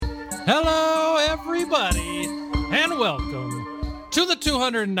Hello, everybody, and welcome to the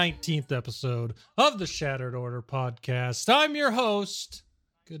 219th episode of the Shattered Order podcast. I'm your host,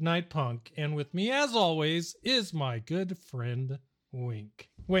 Goodnight Punk, and with me, as always, is my good friend, Wink.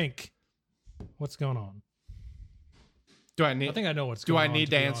 Wink, what's going on? I think I know what's going on. Do I need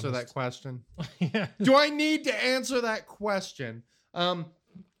to answer that question? Yeah. Do I need to answer that question? And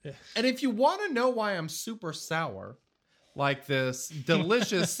if you want to know why I'm super sour, like this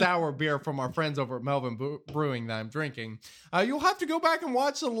delicious sour beer from our friends over at Melvin Brewing that I'm drinking, you'll have to go back and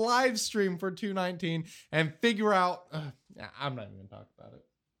watch the live stream for 219 and figure out. I'm not even going to talk about it.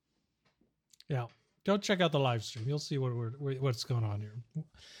 Yeah, go check out the live stream. You'll see what's going on here.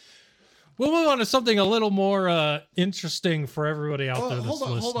 We'll move on to something a little more interesting for everybody out there.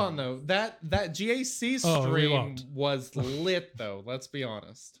 Hold on though. That GAC stream was lit though. Let's be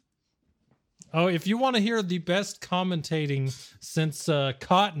honest. Oh, if you want to hear the best commentating since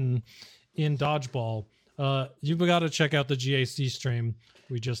Cotton in Dodgeball, you've got to check out the GAC stream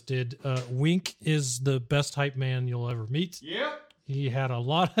we just did. Wink is the best hype man you'll ever meet. Yep. He had a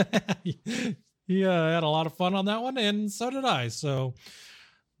lot. He had a lot of fun on that one, and so did I. So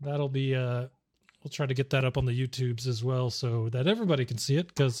that'll be. We'll try to get that up on the YouTubes as well, so that everybody can see it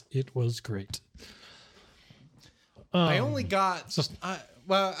because it was great. I only got.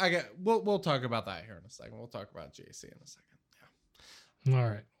 We'll talk about that here in a second. We'll talk about JC in a second. Yeah. All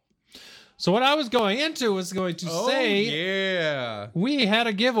right. So what I was going into was going to say, we had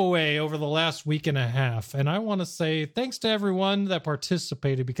a giveaway over the last week and a half, and I want to say thanks to everyone that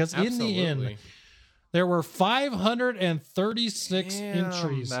participated because in the end, there were 536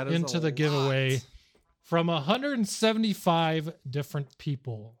 entries into the giveaway from 175 different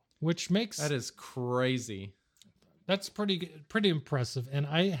people, which makes that is crazy. That's pretty impressive. And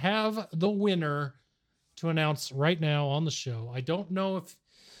I have the winner to announce right now on the show. I don't know if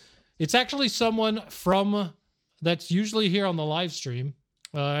it's actually someone from that's usually here on the live stream.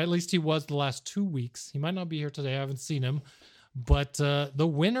 At least he was the last 2 weeks. He might not be here today. I haven't seen him. But the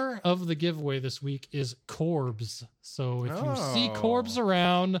winner of the giveaway this week is Corbs. So if you see Corbs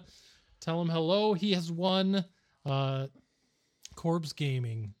around, tell him hello. He has won. Corbs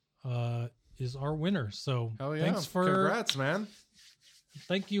Gaming is our winner. So congrats, man.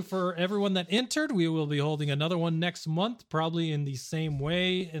 Thank you for everyone that entered. We will be holding another one next month, probably in the same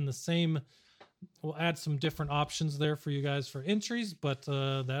way, we'll add some different options there for you guys for entries, but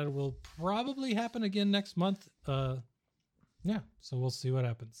that will probably happen again next month. Yeah, so we'll see what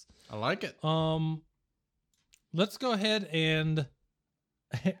happens. I like it. Let's go ahead and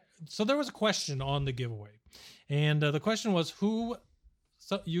so there was a question on the giveaway, and the question was who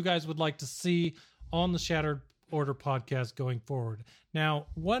you guys would like to see on the Shattered Order podcast going forward. Now,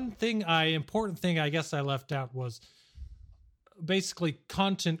 important thing I guess I left out was basically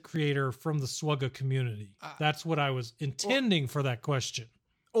content creator from the Swugga community. That's what I was intending for that question.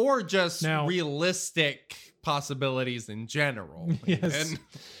 Or just realistic possibilities in general. Yes.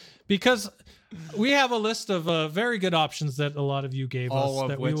 Because we have a list of very good options that a lot of you gave us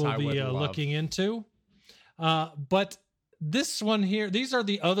that we will be looking into. But this one here, these are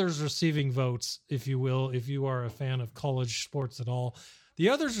the others receiving votes, if you will, if you are a fan of college sports at all. The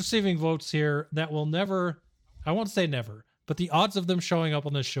others receiving votes here that will never, I won't say never, but the odds of them showing up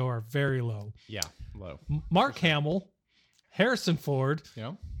on this show are very low. Yeah, low. Mark Hamill, Harrison Ford,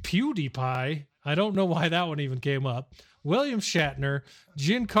 PewDiePie, I don't know why that one even came up, William Shatner,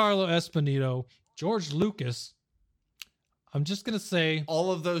 Giancarlo Esposito, George Lucas. I'm just going to say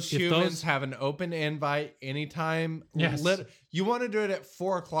all of those humans have an open invite anytime. Yes. You want to do it at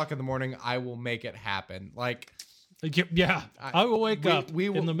 4:00 in the morning, I will make it happen. Yeah, I will wake up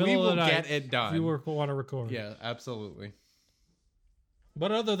in the middle of the night. Get it done. If you want to record. Yeah, absolutely.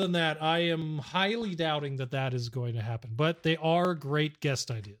 But other than that, I am highly doubting that is going to happen. But they are great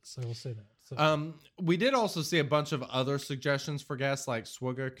guest ideas. I will say that. So. We did also see a bunch of other suggestions for guests, like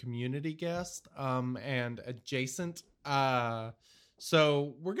Swugga community guest, and adjacent.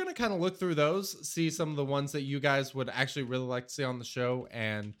 So we're gonna kind of look through those, see some of the ones that you guys would actually really like to see on the show,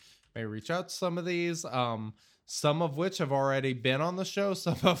 and maybe reach out to some of these. Some of which have already been on the show,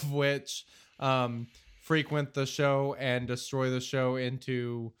 some of which frequent the show and destroy the show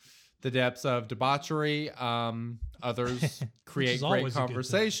into the depths of debauchery. Others create great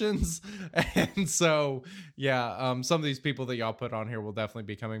conversations. And so, some of these people that y'all put on here will definitely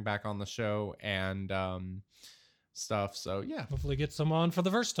be coming back on the show and stuff. So, yeah. Hopefully get some on for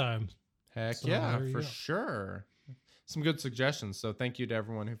the first time. Heck so, for sure. Some good suggestions. So thank you to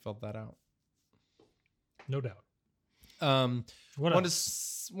everyone who filled that out. No doubt. What Want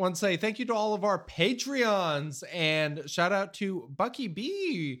else? to say thank you to all of our Patreons, and shout out to Bucky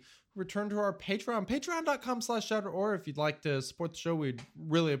B. Return to our Patreon, patreon.com/shout, or if you'd like to support the show, we'd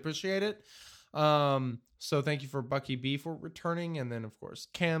really appreciate it. So thank you for Bucky B for returning, and then of course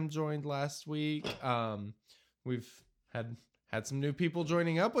Cam joined last week. We've had some new people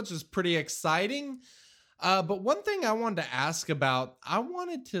joining up, which is pretty exciting. But one thing I wanted to ask about, I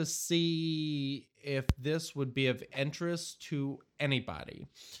wanted to see if this would be of interest to anybody.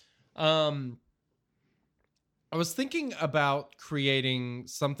 I was thinking about creating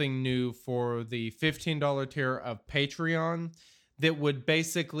something new for the $15 tier of Patreon that would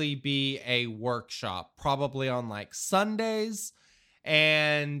basically be a workshop, probably on like Sundays.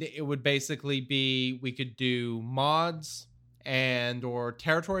 And it would basically be, we could do mods and or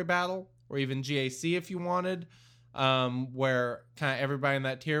territory battle, or even GAC if you wanted, where kind of everybody in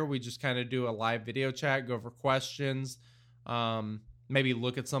that tier, we just kind of do a live video chat, go over questions, maybe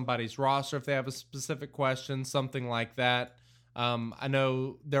look at somebody's roster if they have a specific question, something like that. I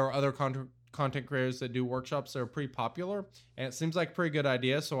know there are other content creators that do workshops that are pretty popular, and it seems like a pretty good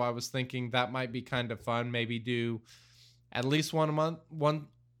idea. So I was thinking that might be kind of fun. Maybe do at least one a month,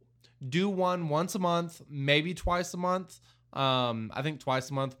 do one once a month, maybe twice a month. I think twice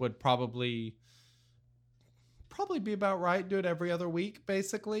a month would probably be about right. Do it every other week,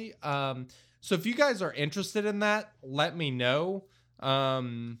 basically. So if you guys are interested in that, let me know.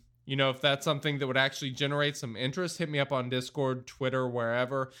 If that's something that would actually generate some interest, hit me up on Discord, Twitter,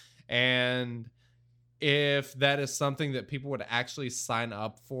 wherever. And if that is something that people would actually sign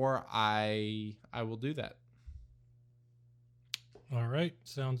up for, I will do that. All right.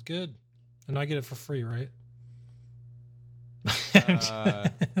 Sounds good. And I get it for free, right?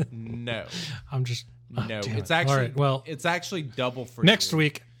 No. I'm just... No. It's actually... All right, well... It's actually double for next you.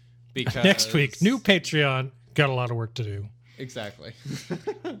 Week. Because... Next week. New Patreon. Got a lot of work to do. Exactly.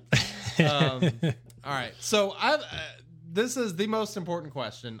 All right. So this is the most important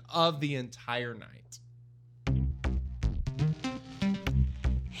question of the entire night.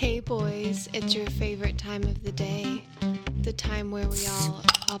 Hey boys, it's your favorite time of the day. The time where we all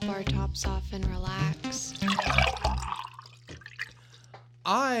pop our tops off and relax.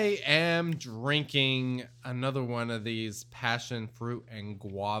 I am drinking another one of these passion fruit and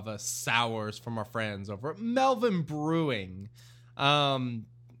guava sours from our friends over at Melvin Brewing.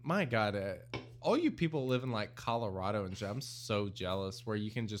 My God, all you people live in like Colorado and shit, I'm so jealous where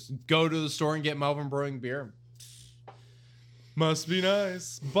you can just go to the store and get Melvin Brewing beer. Must be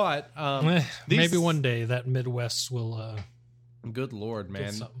nice. But maybe one day that Midwest will good Lord,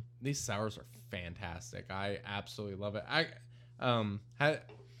 man. something. These sours are fantastic. I absolutely love it.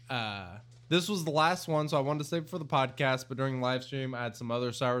 This was the last one, so I wanted to save it for the podcast, but during the live stream I had some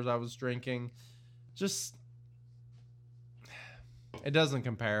other sours I was drinking. Just it doesn't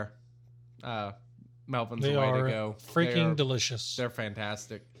compare. Melvin's They the way are to go. freaking delicious. They're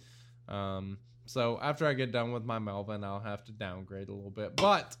fantastic. So after I get done with my Melvin, I'll have to downgrade a little bit.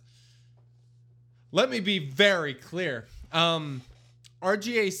 But let me be very clear.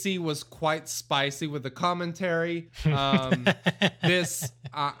 RGAC was quite spicy with the commentary. I'm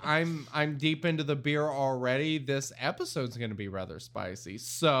deep into the beer already. This episode's going to be rather spicy.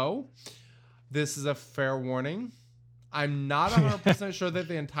 So this is a fair warning. I'm not 100% sure that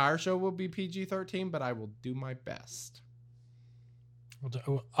the entire show will be PG-13, but I will do my best.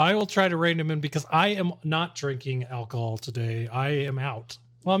 I will try to rein him in because I am not drinking alcohol today. I am out.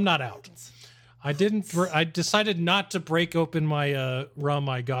 Well, I'm not out. I decided not to break open my rum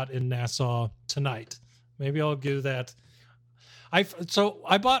I got in Nassau tonight. Maybe I'll do that. I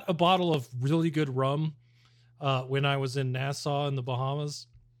bought a bottle of really good rum when I was in Nassau in the Bahamas,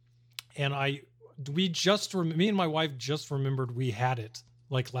 and me and my wife just remembered we had it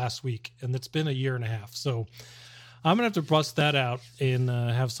like last week, and it's been a year and a half. So I'm gonna have to bust that out and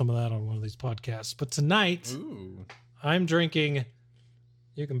have some of that on one of these podcasts. But tonight, Ooh. I'm drinking.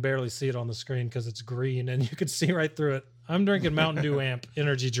 You can barely see it on the screen because it's green, and you can see right through it. I'm drinking Mountain Dew Amp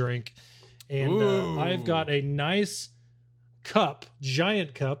energy drink, and I've got a nice cup,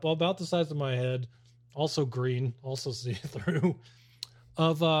 giant cup, about the size of my head, also green, also see through,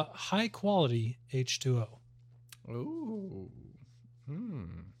 of high quality H2O. Ooh.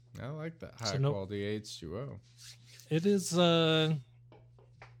 I like that high quality H2O. It is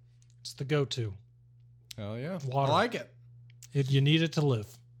it's the go-to. Hell yeah. Water. I like it. You need it to live.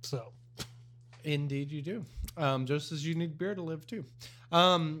 So indeed you do. Just as you need beer to live too.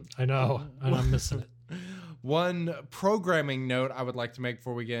 I know, and I'm missing it. One programming note I would like to make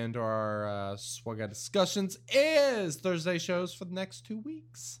before we get into our Swagga discussions is Thursday shows for the next 2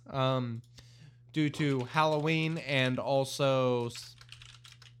 weeks. due to Halloween and also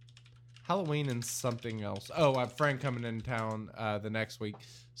Halloween and something else. Oh, I have a friend coming in town the next week.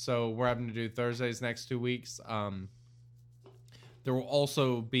 So we're having to do Thursdays next 2 weeks. There will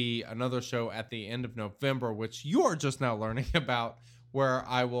also be another show at the end of November, which you are just now learning about, where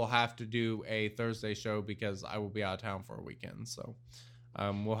I will have to do a Thursday show because I will be out of town for a weekend. So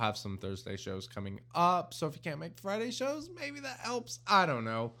we'll have some Thursday shows coming up. So if you can't make Friday shows, maybe that helps. I don't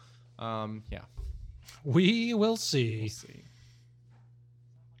know. Yeah. We will see. We'll see.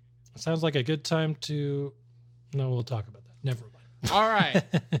 Sounds like a good time to... No, we'll talk about that. Never mind. All right.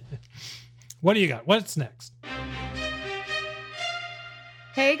 What do you got? What's next?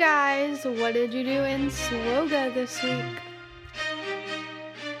 Hey guys, what did you do in SWOGA this week?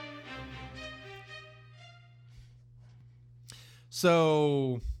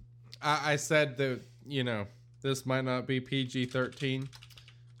 So I said that, this might not be PG-13.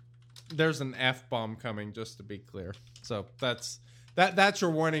 There's an F-bomb coming, just to be clear. So that's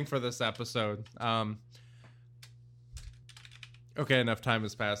your warning for this episode. Okay, enough time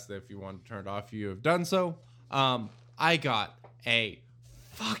has passed. If you want to turn it off, you have done so. I got a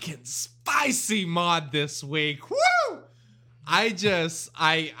fucking spicy mod this week. Woo! I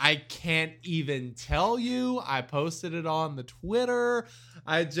can't even tell you. I posted it on the Twitter.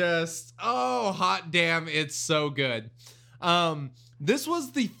 Hot damn, it's so good. This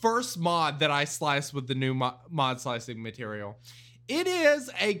was the first mod that I sliced with the new mod slicing material. It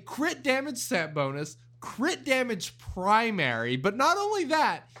is a crit damage set bonus, crit damage primary, but not only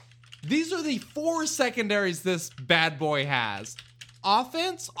that, these are the 4 secondaries this bad boy has.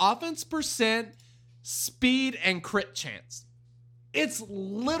 Offense percent, speed, and crit chance. It's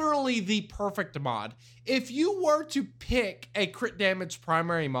literally the perfect mod. If you were to pick a crit damage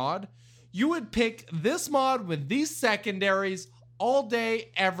primary mod, you would pick this mod with these secondaries all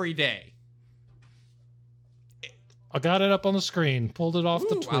day, every day. I got it up on the screen. Pulled it off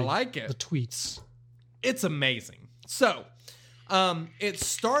the tweet. I like it. The tweets. It's amazing. So, it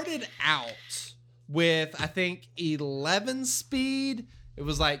started out with, I think, 11 speed. It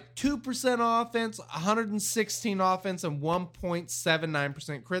was like 2% offense, 116 offense, and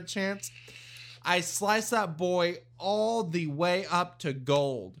 1.79% crit chance. I sliced that boy all the way up to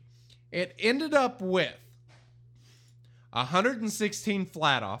gold. It ended up with 116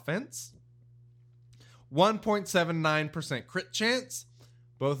 flat offense, 1.79% crit chance.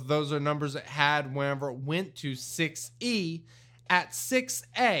 Both of those are numbers it had whenever it went to 6E. At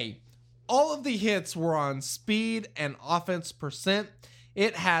 6A, all of the hits were on speed and offense percent.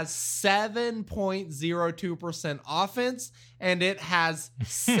 It has 7.02% offense and it has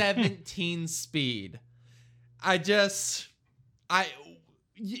 17 speed. It's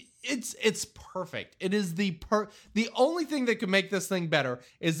perfect. It is the only thing that could make this thing better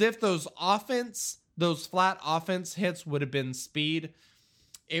is if those flat offense hits would have been speed.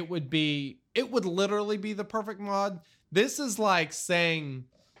 It would literally be the perfect mod. This is like saying,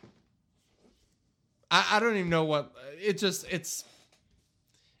 I don't even know what it's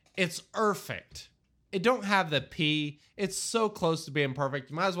perfect. It don't have the P. It's so close to being perfect.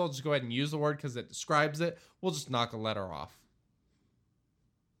 You might as well just go ahead and use the word because it describes it. We'll just knock a letter off.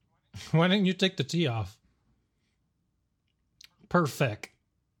 Why didn't you take the T off? Perfect.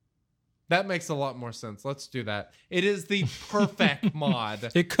 That makes a lot more sense. Let's do that. It is the perfect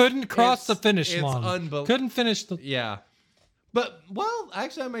mod. It couldn't cross the finish line. It's unbelievable. Couldn't finish the... Yeah. But, well,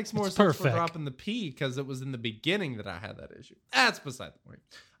 actually, that makes more sense for dropping the P because it was in the beginning that I had that issue. That's beside the point.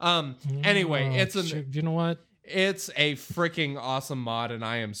 Anyway, you know what? It's a freaking awesome mod, and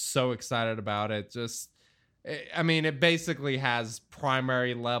I am so excited about it. It basically has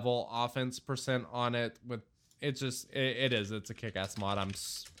primary level offense percent on it. It's a kick-ass mod.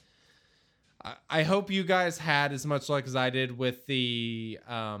 I hope you guys had as much luck as I did with the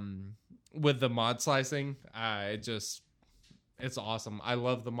mod slicing. It's awesome. I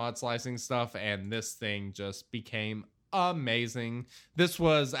love the mod slicing stuff, and this thing just became amazing. This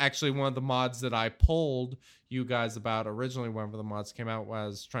was actually one of the mods that I polled you guys about originally whenever the mods came out,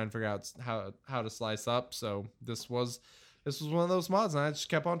 was trying to figure out how to slice up. So this was one of those mods, and I just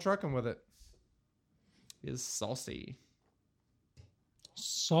kept on trucking with it. It's saucy.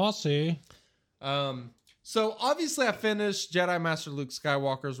 Saucy. So obviously I finished Jedi Master Luke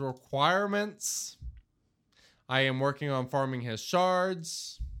Skywalker's requirements. I am working on farming his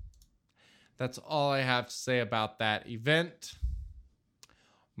shards. That's all I have to say about that event.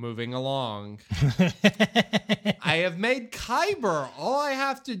 Moving along. I have made Kyber. All I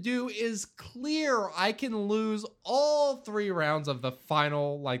have to do is clear. I can lose all 3 rounds of the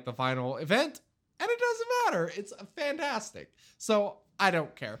final event, and it doesn't matter. It's fantastic. So I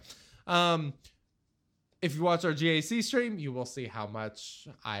don't care. if you watch our GAC stream, you will see how much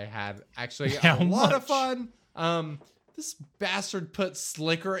I had actually How a lot of much? fun. This bastard put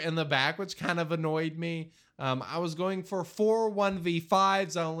Slicker in the back, which kind of annoyed me. I was going for 4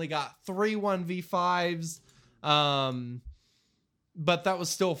 1v5s. I only got 3 1v5s. But that was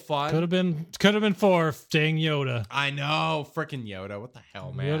still fun. Could have been 4. Dang Yoda. I know, freaking Yoda. What the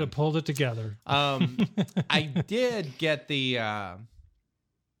hell, man? Yoda pulled it together. I did get the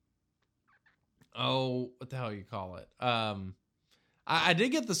what the hell you call it? I did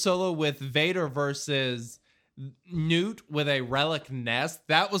get the solo with Vader versus Newt with a relic nest.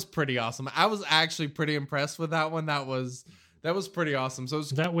 That was pretty awesome. I was actually pretty impressed with that one. That was pretty awesome. So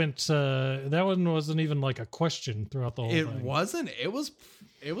That one wasn't even like a question throughout the whole thing. it wasn't. It was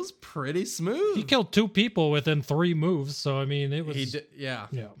pretty smooth. He killed 2 people within 3 moves, so I mean it was He did, yeah.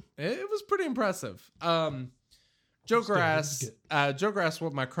 yeah. It was pretty impressive. Joker asks,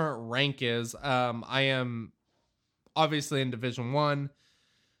 what my current rank is. I am obviously in Division 1.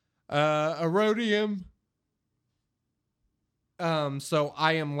 Erodium. So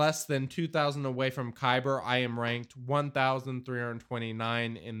I am less than 2,000 away from Kyber. I am ranked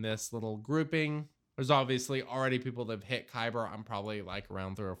 1,329 in this little grouping. There's obviously already people that have hit Kyber. I'm probably like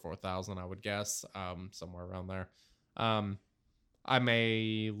around 3,000 or 4,000, I would guess. Somewhere around there. I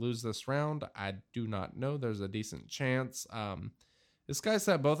may lose this round. I do not know. There's a decent chance. This guy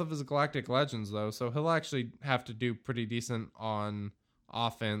set both of his Galactic Legends, though, so he'll actually have to do pretty decent on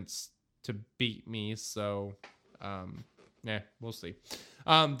offense to beat me. So, yeah, we'll see.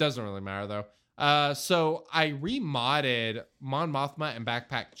 Doesn't really matter, though. So I remodded Mon Mothma and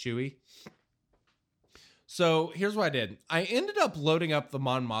Backpack Chewie. So here's what I did. I ended up loading up the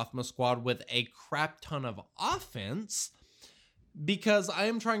Mon Mothma squad with a crap ton of offense, because I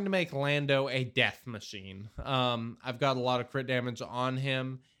am trying to make Lando a death machine. I've got a lot of crit damage on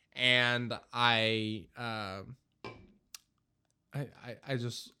him, and I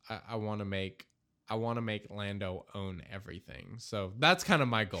want to make Lando own everything. So that's kind of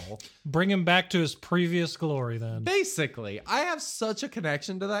my goal. Bring him back to his previous glory then. Basically, I have such a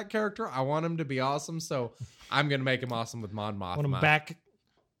connection to that character. I want him to be awesome, so I'm gonna make him awesome with Mon Mothma. Want him back.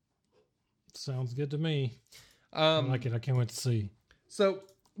 Sounds good to me. I like it. I can't wait to see. So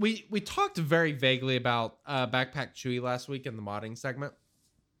we talked very vaguely about Backpack Chewie last week in the modding segment.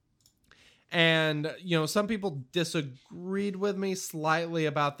 And, some people disagreed with me slightly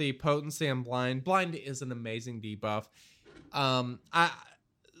about the potency and blind. Blind is an amazing debuff. I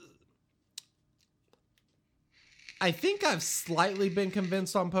think I've slightly been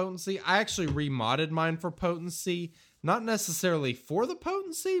convinced on potency. I actually remodded mine for potency. Not necessarily for the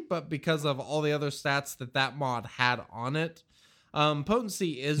potency, but because of all the other stats that mod had on it.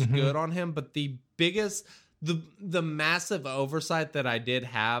 Potency is good on him, but the biggest, the massive oversight that I did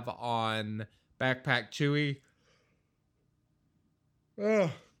have on Backpack Chewie,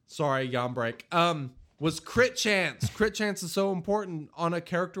 sorry, yawn break, was crit chance. Crit chance is so important on a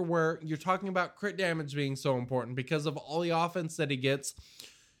character where you're talking about crit damage being so important because of all the offense that he gets.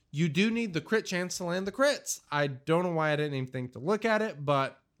 You do need the crit chance to land the crits. I don't know why I didn't even think to look at it,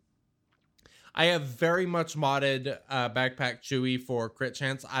 but I have very much modded Backpack Chewie for crit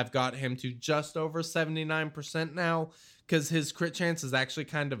chance. I've got him to just over 79% now because his crit chance is actually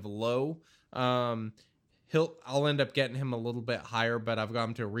kind of low. I'll end up getting him a little bit higher, but I've got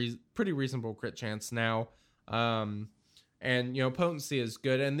him to a pretty reasonable crit chance now. And potency is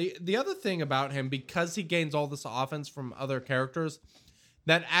good. And the other thing about him, because he gains all this offense from other characters,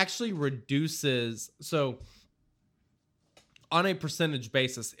 that actually reduces. So on a percentage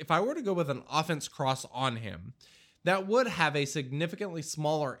basis, if I were to go with an offense cross on him, that would have a significantly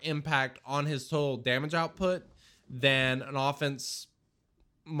smaller impact on his total damage output than an offense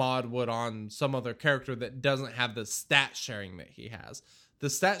mod would on some other character that doesn't have the stat sharing that he has. The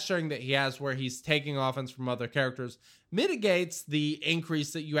stat sharing that he has, where he's taking offense from other characters, mitigates the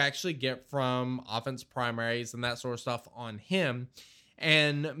increase that you actually get from offense primaries and that sort of stuff on him,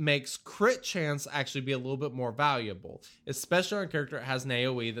 and makes crit chance actually be a little bit more valuable, especially on a character that has an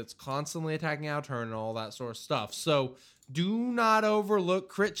AoE that's constantly attacking out of turn and all that sort of stuff. So do not overlook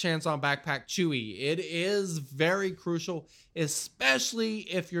crit chance on Backpack Chewie. It is very crucial, especially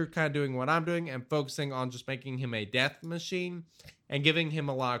if you're kind of doing what I'm doing and focusing on just making him a death machine and giving him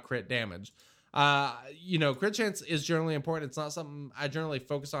a lot of crit damage. Crit chance is generally important. It's not something I generally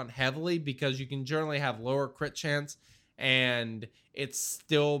focus on heavily because you can generally have lower crit chance and it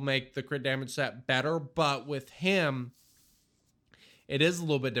still make the crit damage set better. But with him, it is a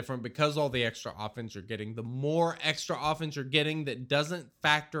little bit different because all the extra offense you're getting. The more extra offense you're getting that doesn't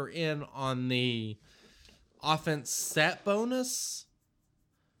factor in on the offense set bonus,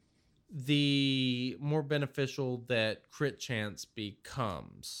 the more beneficial that crit chance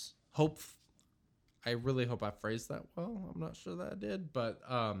becomes. I really hope I phrased that well. I'm not sure that I did, but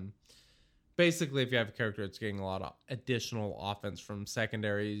basically, if you have a character that's getting a lot of additional offense from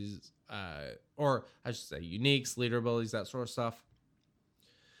secondaries, or I should say uniques, leader abilities, that sort of stuff,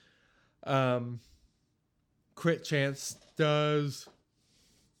 crit chance does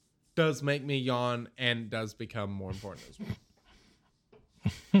make me yawn and does become more important as well.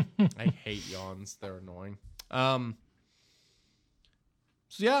 I hate yawns. They're annoying. So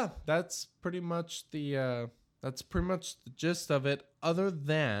yeah, that's pretty much the gist of it. Other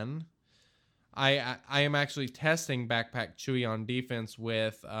than I am actually testing Backpack Chewy on defense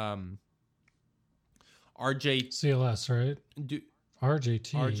with RJ CLS, right?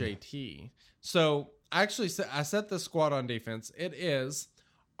 RJT. So actually, I set the squad on defense. It is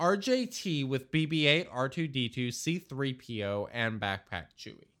RJT with BB-8, R2-D2, C3PO, and Backpack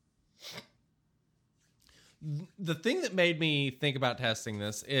Chewy. The thing that made me think about testing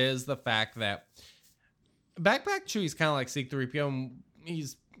this is the fact that Backpack Chewy's kind of like C3PO, and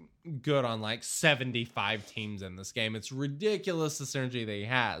he's good on like 75 teams in this game. It's ridiculous the synergy that he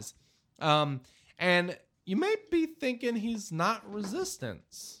has. And you may be thinking he's not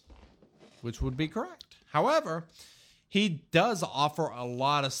resistance, which would be correct. However, he does offer a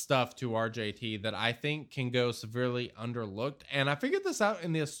lot of stuff to RJT that I think can go severely underlooked. And I figured this out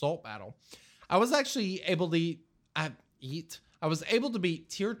in the assault battle. I was actually able to I was able to beat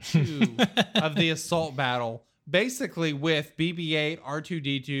tier 2 of the assault battle basically with BB-8,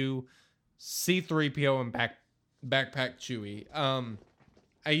 R2-D2, C3PO, and Backpack Chewy.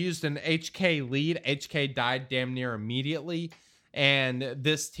 I used an HK lead. HK died damn near immediately, and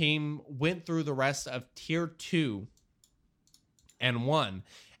this team went through the rest of tier 2 and won.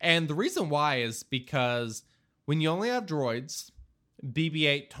 And the reason why is because when you only have droids,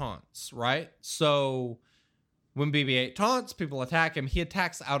 BB-8 taunts, right? So when BB-8 taunts, people attack him. He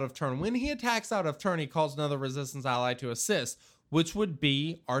attacks out of turn. When he attacks out of turn, he calls another resistance ally to assist, which would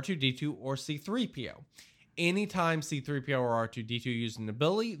be R2-D2 or C3PO. Anytime C3PO or R2-D2 use an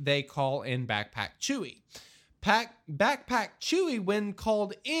ability, they call in Backpack Chewy. Backpack Chewy, when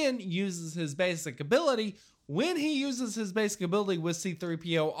called in, uses his basic ability. When he uses his basic ability with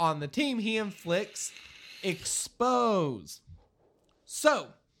C3PO on the team, he inflicts Expose. So,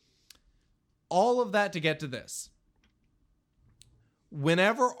 all of that to get to this.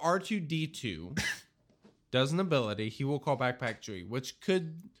 Whenever R2-D2 does an ability, he will call Backpack Chewy, which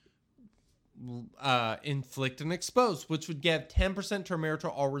could inflict an Expose, which would give 10% Tremere to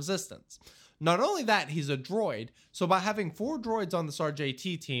all resistance. Not only that, he's a droid, so by having 4 droids on this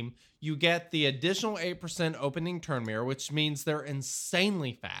RJT team, you get the additional 8% opening turn mirror, which means they're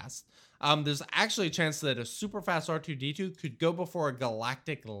insanely fast. There's actually a chance that a super fast R2-D2 could go before a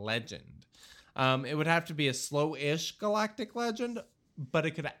Galactic Legend. It would have to be a slow-ish Galactic Legend, but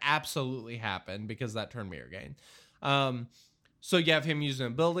it could absolutely happen because of that turn mirror gain. So you have him using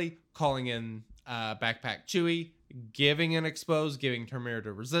an ability, calling in Backpack Chewy, giving an Expose, giving turn mirror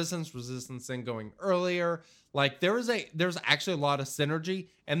to resistance then going earlier. Like there's actually a lot of synergy.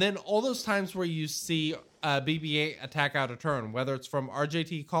 And then all those times where you see BB-8 attack out of turn, whether it's from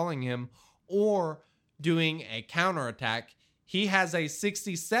RJT calling him or doing a counter attack, he has a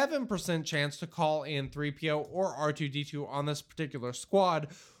 67% chance to call in 3PO or R2-D2 on this particular squad,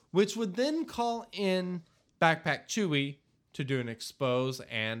 which would then call in Backpack Chewy to do an Expose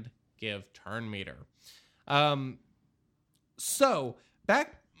and give turn meter.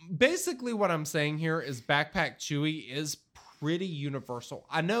 Basically what I'm saying here is Backpack Chewy is pretty universal.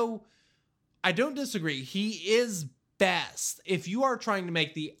 I know, I don't disagree. He is best. If you are trying to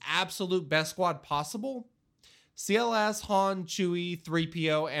make the absolute best squad possible, CLS, Han, Chewy,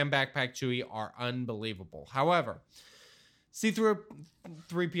 3PO, and Backpack Chewy are unbelievable. However,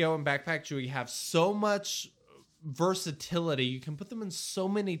 C3PO and Backpack Chewy have so much versatility. You can put them in so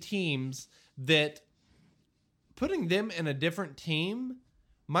many teams that putting them in a different team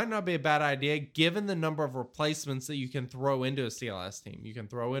might not be a bad idea given the number of replacements that you can throw into a CLS team. You can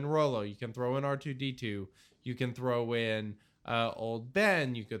throw in Rolo, you can throw in R2-D2, you can throw in Old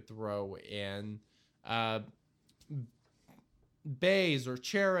Ben, you could throw in Baze or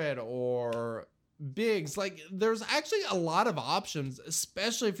Chariot or Biggs. Like, there's actually a lot of options,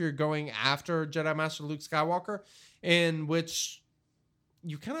 especially if you're going after Jedi Master Luke Skywalker, in which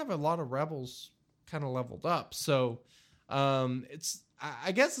you kind of have a lot of rebels kind of leveled up. So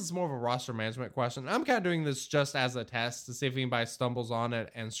I guess it's more of a roster management question. I'm kind of doing this just as a test to see if anybody stumbles on it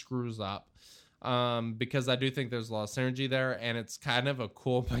and screws up, because I do think there's a lot of synergy there, and it's kind of a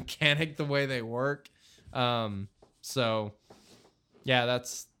cool mechanic the way they work. So Yeah,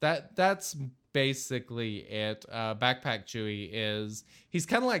 that's basically it. Backpack Chewie he's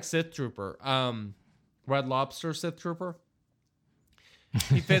kind of like Sith Trooper. Red Lobster Sith Trooper.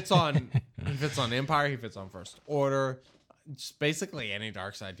 He fits on Empire, he fits on First Order. Just basically any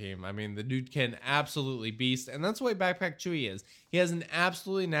dark side team. I mean, the dude can absolutely beast, and that's the way Backpack Chewie is. He has an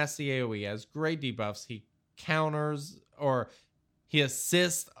absolutely nasty AoE. He has great debuffs. He counters or he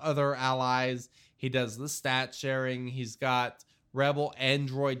assists other allies. He does the stat sharing. He's got Rebel and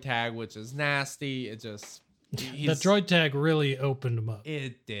Droid tag, which is nasty. It just the droid tag really opened him up.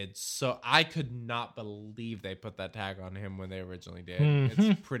 It did. So I could not believe they put that tag on him when they originally did.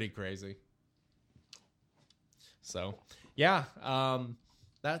 Mm-hmm. It's pretty crazy. So yeah,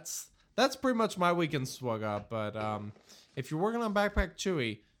 that's pretty much my weekend swag up. But if you're working on Backpack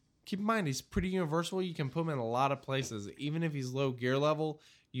Chewie, keep in mind he's pretty universal. You can put him in a lot of places, even if he's low gear level.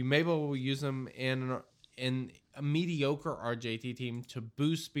 You may be able to use him in a mediocre RJT team to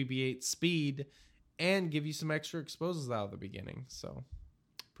boost BB-8 speed and give you some extra exposes out of the beginning. So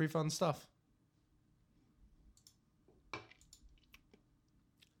pretty fun stuff.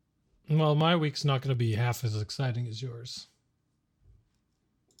 Well, my week's not going to be half as exciting as yours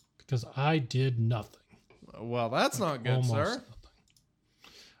because I did nothing. Well, that's not good, Almost sir.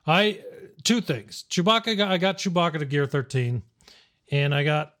 Nothing. Two things. I got Chewbacca to gear 13, and I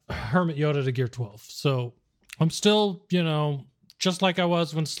got Hermit Yoda to gear 12. So I'm still, just like I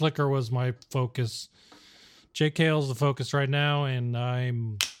was when Slicker was my focus. JKL's the focus right now, and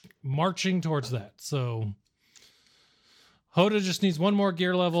I'm marching towards that. So Hoda just needs one more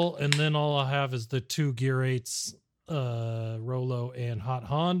gear level, and then all I'll have is the 2 gear 8s, Rolo and Hot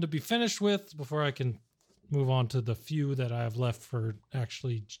Han to be finished with before I can move on to the few that I have left for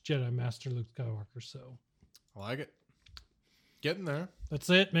actually Jedi Master Luke Skywalker. So I like it. Getting there. That's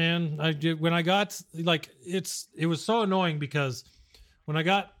it, man. When I got it was so annoying because when I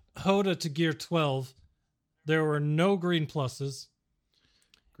got Hoda to gear 12, there were no green pluses.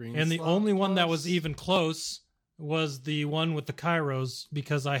 And the only one that was even close was the one with the Kairos,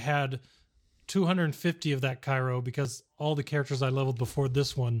 because I had 250 of that Cairo because all the characters I leveled before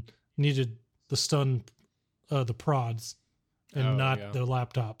this one needed the stun, the prods, and the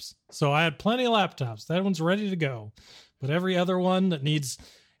laptops. So I had plenty of laptops. That one's ready to go. But every other one that needs,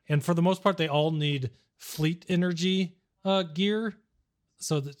 and for the most part, they all need fleet energy gear.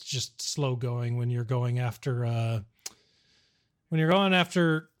 So that's just slow going when you're going after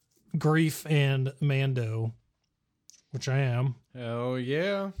Grief and Mando, which I am. Oh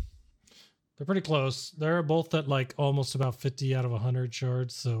yeah. They're pretty close. They're both at like almost about 50 out of 100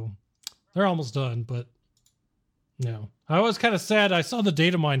 shards, so they're almost done, but no. I was kind of sad. I saw the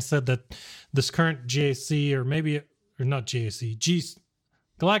data mine said that this current GAC, or not GAC,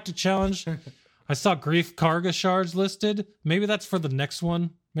 Galactic Challenge, I saw Grief Karga shards listed. Maybe that's for the next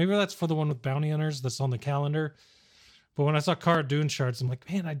one. Maybe that's for the one with bounty hunters that's on the calendar. But when I saw Cara Dune shards, I'm like,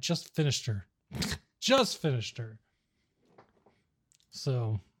 man, I just finished her.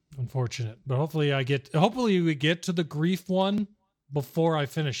 So unfortunate. But hopefully we get to the Grief one before I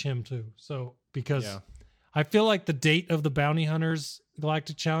finish him too. So because I feel like the date of the bounty hunters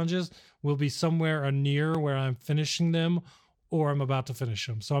Galactic Challenges will be somewhere near where I'm finishing them or I'm about to finish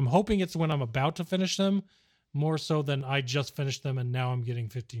them. So I'm hoping it's when I'm about to finish them more so than I just finished them and now I'm getting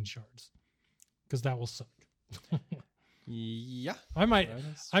 15 shards, because that will suck. Yeah. I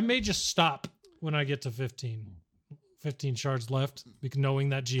may just stop when I get to 15 shards left, knowing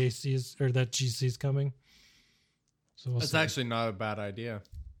that GC is coming. So That's actually not a bad idea.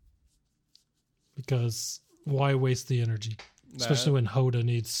 Because why waste the energy? Especially when Hoda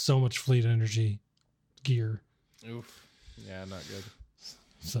needs so much fleet energy gear. Oof. Yeah, not good.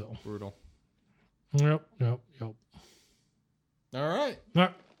 So brutal. Yep. All right.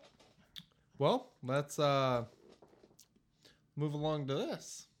 Well, let's move along to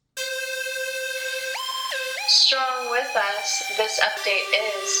this. Strong with us, this update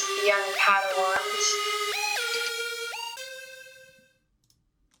is Young Padawans.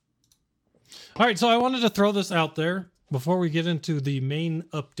 All right, so I wanted to throw this out there before we get into the main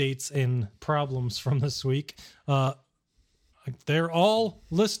updates and problems from this week. They're all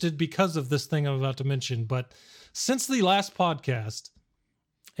listed because of this thing I'm about to mention, but since the last podcast,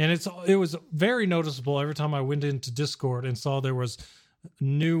 and it was very noticeable every time I went into Discord and saw there was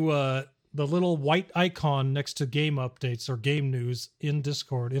new the little white icon next to game updates or game news in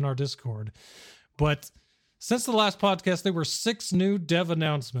our Discord. But since the last podcast, there were 6 new dev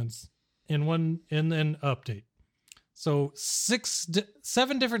announcements in an update. So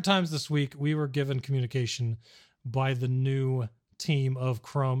 7 different times this week we were given communication by the new team of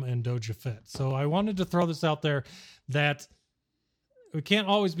Crumb and Doja Fett. So I wanted to throw this out there that we can't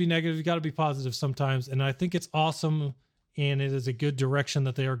always be negative. You got to be positive sometimes. And I think it's awesome. And it is a good direction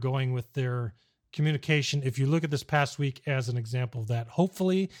that they are going with their communication. If you look at this past week as an example of that,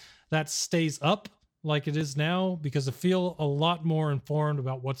 hopefully that stays up like it is now, because I feel a lot more informed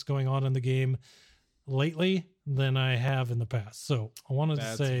about what's going on in the game lately than I have in the past. So I wanted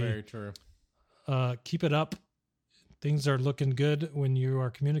to say, very true. Keep it up. Things are looking good when you are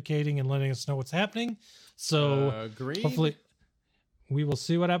communicating and letting us know what's happening. So Agreed. hopefully we will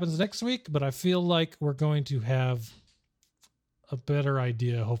see what happens next week, but I feel like we're going to have a better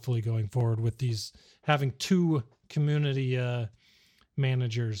idea, hopefully, going forward with these, having two community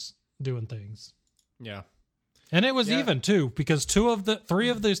managers doing things. Yeah. And it was even too, because three of the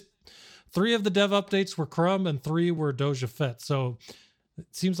dev updates were Crumb and 3 were Doja Fett. So it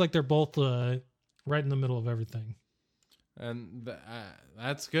seems like they're both right in the middle of everything. And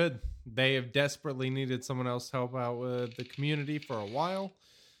that's good. They have desperately needed someone else to help out with the community for a while.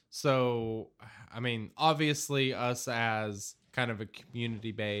 So, I mean, obviously us as kind of a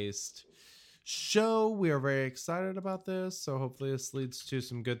community-based show, we are very excited about this. So hopefully this leads to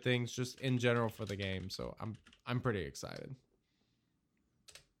some good things just in general for the game. So I'm pretty excited.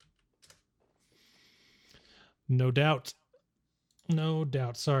 No doubt.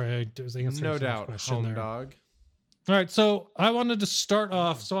 Sorry, I was answering No some doubt, question home there. dog. All right, so I wanted to start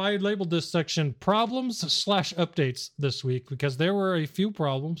off. So I labeled this section problems/updates this week because there were a few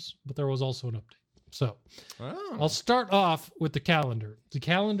problems, but there was also an update. So I'll start off with the calendar. The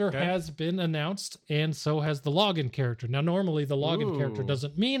calendar has been announced, and so has the login character. Now, normally the login character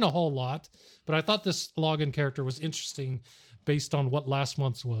doesn't mean a whole lot, but I thought this login character was interesting based on what last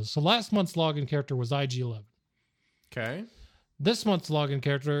month's was. So last month's login character was IG-11. Okay. This month's login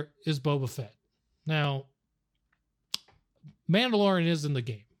character is Boba Fett. Now, Mandalorian is in the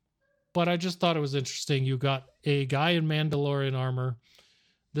game, but I just thought it was interesting. You got a guy in Mandalorian armor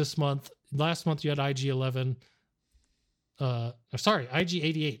this month. Last month you had IG-11.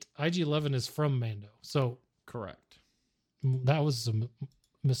 IG-88. IG-11 is from Mando. So Correct. that was a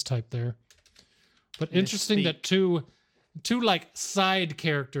mistype there. But interesting that two like side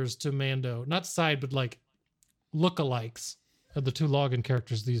characters to Mando, not side, but like lookalikes of the two login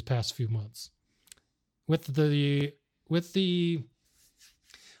characters these past few months. With the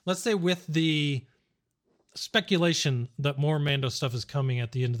speculation that more Mando stuff is coming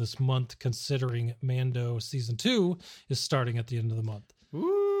at the end of this month, considering Mando season 2 is starting at the end of the month.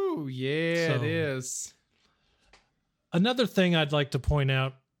 Ooh, yeah, So, it is. Another thing I'd like to point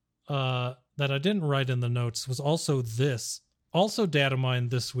out that I didn't write in the notes was also this. Also data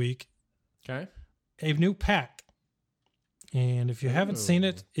mined this week, Okay. a new pack. And if you haven't seen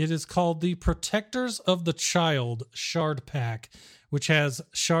it, it is called the Protectors of the Child Shard Pack, which has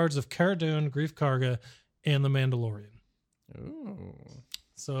shards of Cara Dune, Greef Karga, and the Mandalorian. Ooh.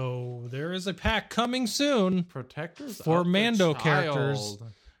 So there is a pack coming soon Protectors for of Mando the characters.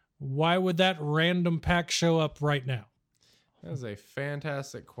 Child. Why would that random pack show up right now? That is a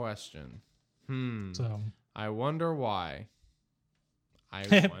fantastic question. So I wonder why.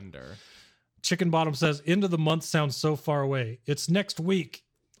 I wonder. Chicken Bottom says, end of the month sounds so far away. It's next week.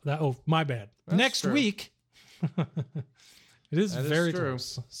 My bad. That's next true. week. It is That is very true.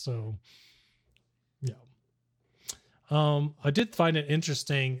 close. So, yeah. I did find it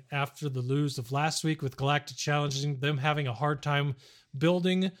interesting after the lose of last week with Galactic Challenging, them having a hard time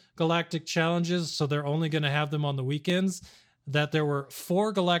building Galactic Challenges, so they're only going to have them on the weekends, that there were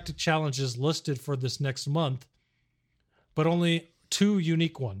 4 Galactic Challenges listed for this next month, but only 2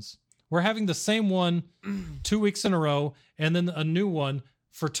 unique ones. We're having the same one 2 weeks in a row, and then a new one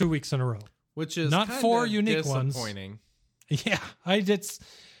for 2 weeks in a row. Which is Not kinda 4 unique ones. disappointing. Yeah, I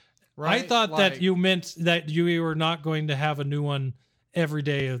Right? thought that Like, you meant that you were not going to have a new one every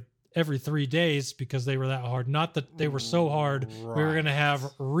day, every 3 days, because they were that hard. Not that they were so hard. We were going to have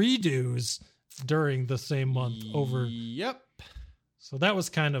redos during the same month over. Yep. So that was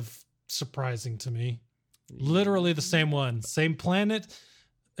kind of surprising to me. Literally the same one, same planet.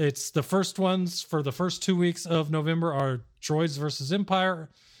 It's the first ones for the first 2 weeks of November are Droids versus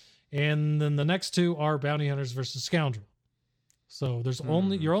Empire, and then the next 2 are Bounty Hunters versus Scoundrel. So there's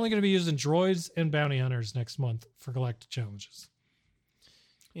you're only going to be using Droids and Bounty Hunters next month for Galactic Challenges.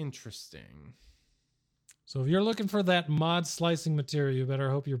 Interesting. So if you're looking for that mod slicing material, you better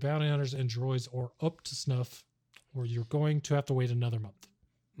hope your Bounty Hunters and Droids are up to snuff, or you're going to have to wait another month.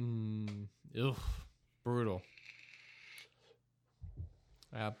 Ugh. Brutal.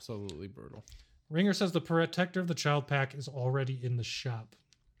 Absolutely brutal. Ringer says the Protector of the Child pack is already in the shop.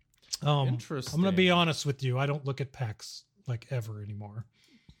 Interesting. I'm going to be honest with you. I don't look at packs like ever anymore.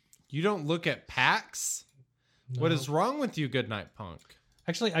 You don't look at packs? What No. is wrong with you, Goodnight Punk?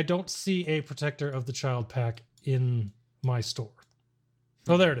 Actually, I don't see a Protector of the Child pack in my store.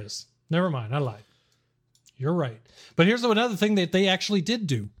 Oh, there it is. Never mind. I lied. You're right. But here's another thing that they actually did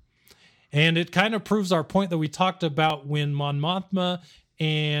do. And it kind of proves our point that we talked about when Mon Mothma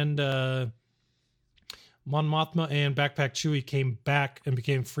and Backpack Chewie came back and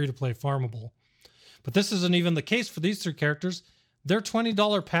became free-to-play farmable. But this isn't even the case for these three characters. Their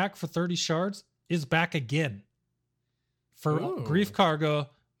 $20 pack for 30 shards is back again for Ooh. Grief Karga,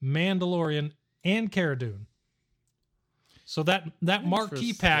 Mandalorian, and Cara Dune. So that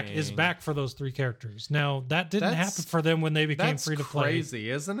marquee pack is Interesting. back for those three characters. Now, that didn't That's- happen for them when they became That's free-to-play. crazy,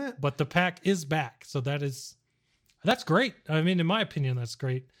 isn't it? But the pack is back. So that's great. I mean, in my opinion, that's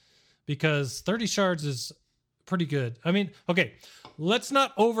great because 30 shards is pretty good. I mean, okay, let's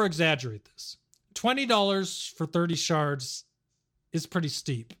not over exaggerate this. $20 for 30 shards is pretty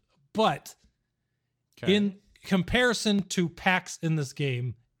steep, but Okay. in comparison to packs in this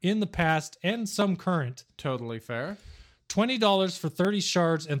game in the past and some current, Totally fair. $20 for 30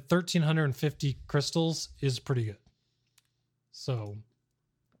 shards and 1,350 crystals is pretty good. So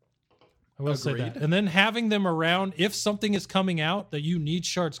I will say that. Agreed. And then having them around, if something is coming out that you need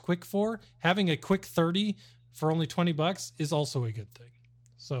shards quick for, having a quick 30 for only $20 is also a good thing.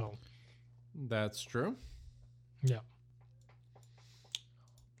 So That's true. yeah,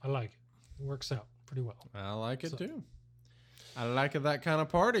 I like it. It works out pretty well. I like it So- too. I like it that kind of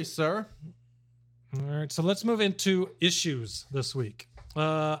party, sir. All right, so let's move into issues this week.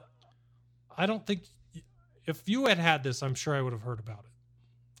 I don't think if you had this, I'm sure I would have heard about it.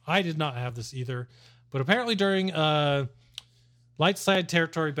 I did not have this either, but apparently during light side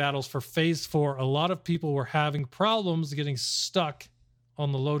territory battles for Phase 4, a lot of people were having problems getting stuck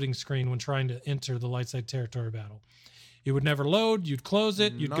on the loading screen when trying to enter the light side territory battle. It would never load. You'd close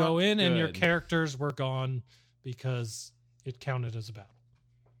it. You'd Not go in, and your good. characters were gone because it counted as a battle.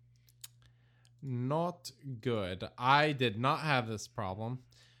 Not good. I did not have this problem,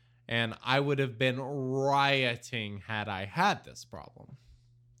 and I would have been rioting had I had this problem.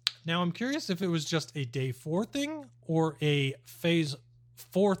 Now, I'm curious if it was just a day 4 thing or a phase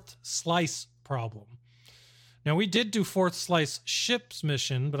 4th slice problem. Now, we did do 4th slice ships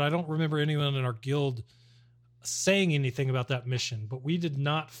mission, but I don't remember anyone in our guild saying anything about that mission. But we did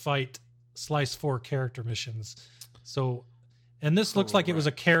not fight slice 4 character missions. So, and this looks like it was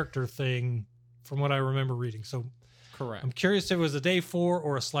a character thing from what I remember reading. So Correct. I'm curious if it was a day 4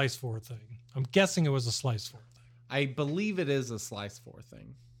 or a slice 4 thing. I'm guessing it was a slice 4 thing. I believe it is a slice 4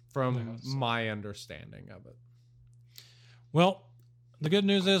 thing from Yeah, so- my understanding of it. Well, the good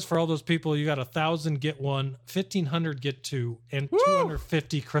news is for all those people, you got 1,000 get 1, 1,500 get 2, and Woo!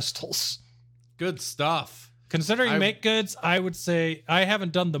 250 crystals. Good stuff. Considering I- make goods, I would say I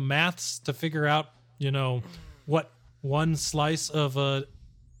haven't done the maths to figure out, what one slice of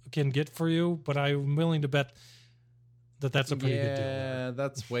can get for you, but I'm willing to bet that that's a pretty good deal. Yeah,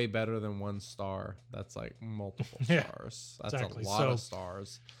 that's way better than 1 star. That's like multiple Yeah, stars. That's exactly. a lot So, of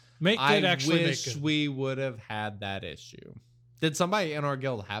stars. Make good I actually wish make good. we would have had that issue. Did somebody in our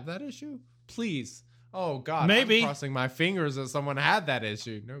guild have that issue? Please. Oh God, Maybe. I'm crossing my fingers that someone had that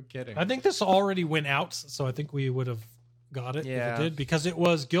issue. No kidding. I think this already went out, so I think we would have got it Yeah. if it did because it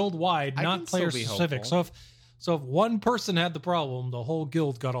was guild wide, I not can still player be specific. hopeful. So if one person had the problem, the whole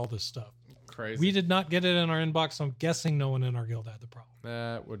guild got all this stuff. Crazy. We did not get it in our inbox, so I'm guessing no one in our guild had the problem.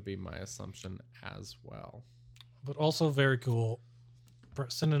 That would be my assumption as well. But also very cool,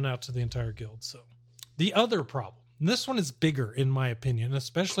 sending it out to the entire guild. So the other problem, and this one is bigger in my opinion,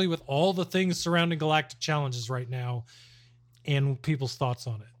 especially with all the things surrounding Galactic Challenges right now and people's thoughts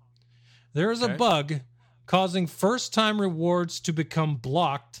on it. There is a Okay. bug causing first-time rewards to become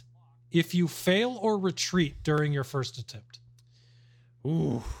blocked if you fail or retreat during your first attempt.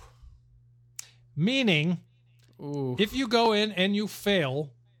 Ooh. Meaning, Ooh. if you go in and you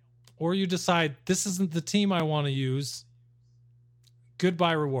fail, or you decide this isn't the team I want to use,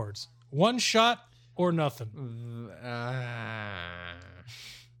 goodbye rewards. One shot or nothing.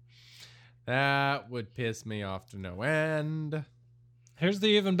 That would piss me off to no end. Here's the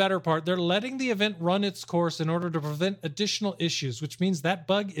even better part. They're letting the event run its course in order to prevent additional issues, which means that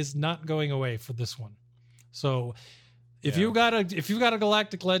bug is not going away for this one. So if Yeah. you've got a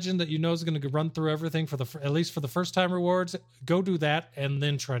Galactic Legend that you know is going to run through everything for at least for the first time rewards, go do that and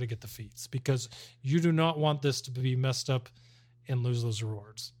then try to get the feats because you do not want this to be messed up and lose those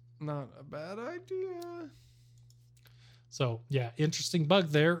rewards. Not a bad idea. So yeah, interesting bug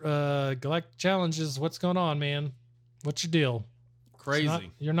there. Galactic Challenges, what's going on, man? What's your deal?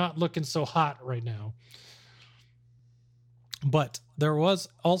 Crazy. You're not looking so hot right now. But there was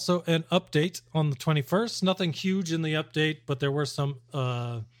also an update on the 21st. Nothing huge in the update, but there were some...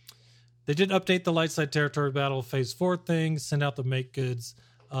 they did update the Light Side Territory Battle Phase 4 things, send out the make goods.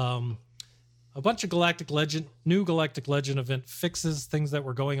 A bunch of new Galactic Legend event fixes, things that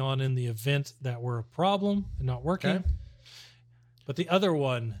were going on in the event that were a problem and not working. Okay. But the other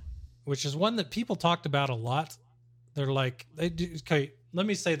one, which is one that people talked about a lot, they're like, okay, let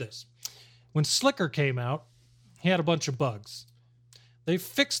me say this. When Slicker came out, he had a bunch of bugs. They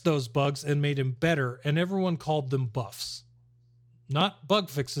fixed those bugs and made him better, and everyone called them buffs. Not bug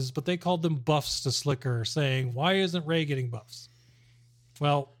fixes, but they called them buffs to Slicker, saying, why isn't Rey getting buffs?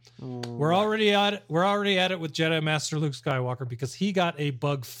 Well, we're already at it with Jedi Master Luke Skywalker because he got a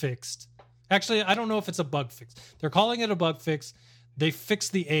bug fixed. Actually, I don't know if it's a bug fix. They're calling it a bug fix. They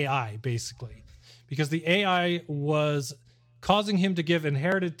fixed the AI, basically, because the AI was causing him to give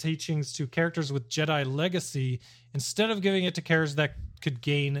inherited teachings to characters with Jedi legacy instead of giving it to characters that could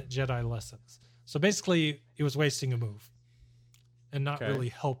gain Jedi lessons. So basically, it was wasting a move and not really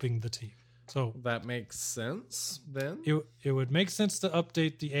helping the team. So that makes sense then. It would make sense to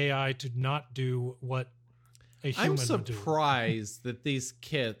update the AI to not do what a human would do. I'm surprised that these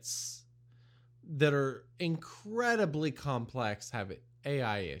kits that are incredibly complex have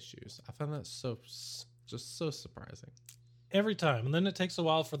AI issues. I find that just so surprising. Every time. And then it takes a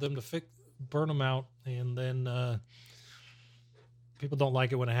while for them to burn them out. And then people don't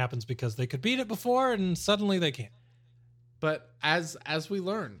like it when it happens because they could beat it before and suddenly they can't. But as we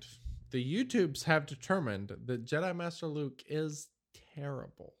learned, the YouTubes have determined that Jedi Master Luke is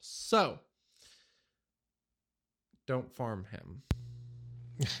terrible. So, don't farm him.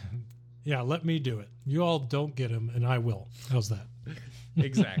 Yeah, let me do it. You all don't get him, and I will. How's that?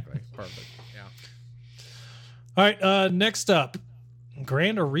 Exactly. Perfect. Yeah. All right, next up,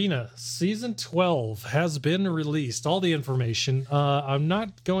 Grand Arena Season 12 has been released. All the information. I'm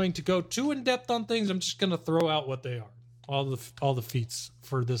not going to go too in-depth on things. I'm just going to throw out what they are. All the feats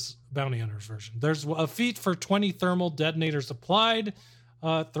for this Bounty Hunters version. There's a feat for 20 thermal detonators applied.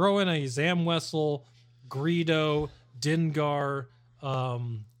 Throw in a Zam Wessel, Greedo, Dengar.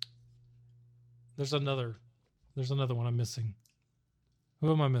 There's another one I'm missing.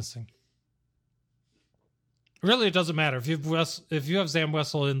 Who am I missing? Really, it doesn't matter. If you have Zam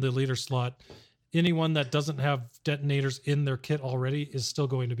Wessel in the leader slot, anyone that doesn't have detonators in their kit already is still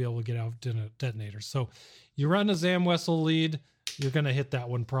going to be able to get out detonators. So you run a Zam Wessel lead, you're going to hit that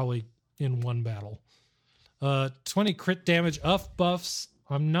one probably in one battle. 20 crit damage up buffs.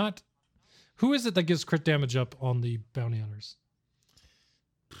 Who is it that gives crit damage up on the Bounty Hunters?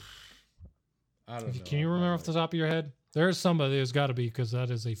 I don't know. Can you remember off the top of your head? There's somebody. There's got to be, because that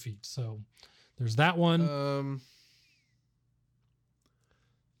is a feat. So there's that one.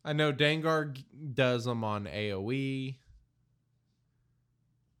 I know Dengar does them on AoE.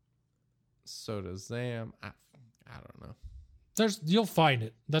 So does Zam. I don't know. You'll find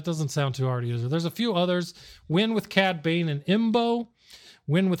it. That doesn't sound too hard either. There's a few others. Win with Cad Bane and Imbo.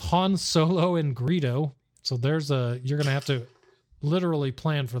 Win with Han Solo and Greedo. So you're going to have to literally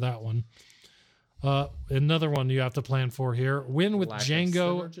plan for that one. Another one you have to plan for here. Win with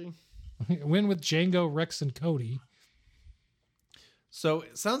Django. Win with Django, Rex, and Cody. So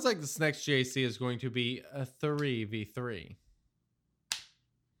it sounds like this next JC is going to be a 3v3.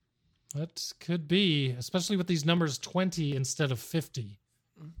 That could be, especially with these numbers 20 instead of 50.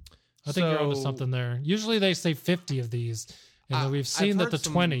 I think you're onto something there. Usually they say 50 of these, and we've seen that the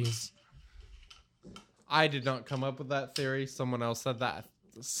 20s. I did not come up with that theory. Someone else said that.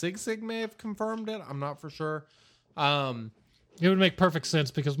 Sig may have confirmed it. I'm not for sure. It would make perfect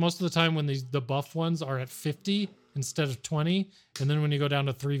sense because most of the time when the buff ones are at 50 instead of 20, and then when you go down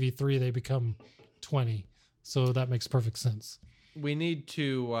to 3v3, they become 20. So that makes perfect sense. We need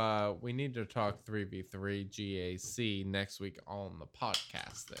to talk 3v3 GAC next week on the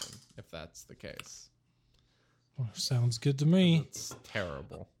podcast then, if that's the case. Well, sounds good to me. It's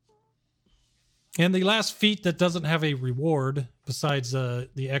terrible. And the last feat that doesn't have a reward besides the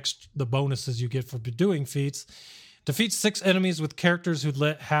bonuses you get for doing feats, defeat 6 enemies with characters who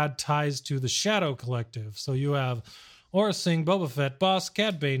had ties to the Shadow Collective. So you have Aurra Sing, Boba Fett, Boss,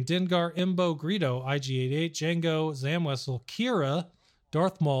 Cad Bane, Dengar, Imbo, Greedo, IG-88, Django, Zam Wessel, Kira,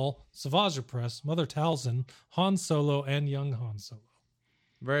 Darth Maul, Savage Opress, Mother Talzin, Han Solo, and young Han Solo.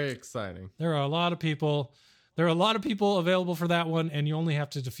 Very exciting. There are a lot of people available for that one, and you only have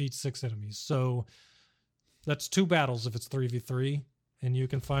to defeat 6 enemies. So that's 2 battles if it's 3v3, and you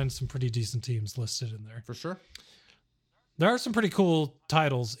can find some pretty decent teams listed in there. For sure. There are some pretty cool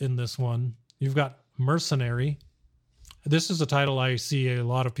titles in this one. You've got Mercenary, This is a title I see a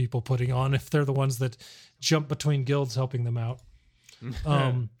lot of people putting on if they're the ones that jump between guilds helping them out.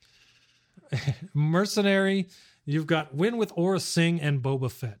 Mercenary, you've got Win with Aura Singh and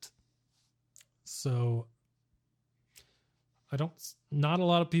Boba Fett. So not a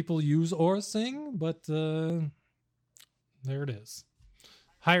lot of people use Aura Singh, but there it is.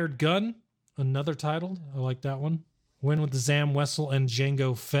 Hired Gun, another title. I like that one. Win with Zam Wessel and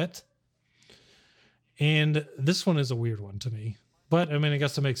Jango Fett. And this one is a weird one to me. But, I mean, I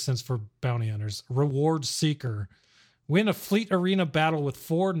guess it makes sense for bounty hunters. Reward Seeker. Win a fleet arena battle with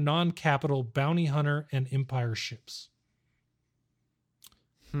 4 non-capital bounty hunter and Empire ships.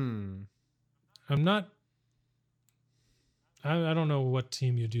 I'm not... I don't know what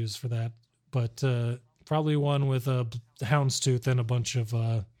team you'd use for that, but probably one with a Houndstooth and a bunch of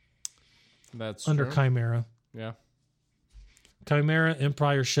That's under true. Chimera. Yeah. Chimera,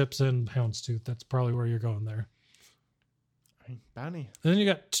 Empire ships, and Houndstooth. That's probably where you're going there. I mean, bounty And then you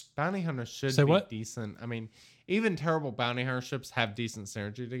got... hunters should Say be what? decent. I mean, even terrible bounty hunter ships have decent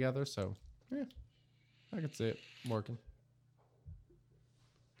synergy together, so yeah, I could see it working.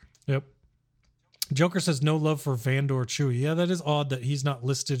 Yep. Joker says no love for Vandor Chewie. Yeah, that is odd that he's not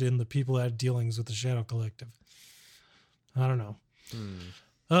listed in the people that have dealings with the Shadow Collective. I don't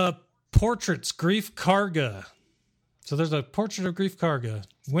know. Portraits, Grief Karga. So there's a portrait of Grief Karga.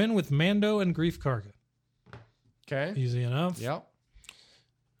 Win with Mando and Grief Karga. Okay. Easy enough. Yep.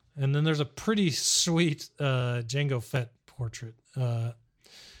 And then there's a pretty sweet Jango Fett portrait.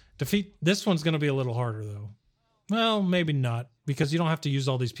 Defeat. This one's going to be a little harder, though. Well, maybe not, because you don't have to use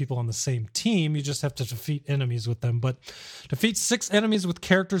all these people on the same team. You just have to defeat enemies with them. But defeat 6 enemies with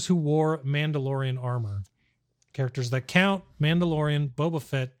characters who wore Mandalorian armor. Characters that count: Mandalorian, Boba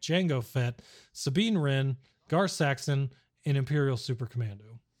Fett, Jango Fett, Sabine Wren, Gar Saxon, and Imperial Super Commando.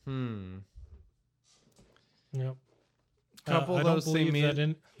 Yep. Couple I of don't those believe seem that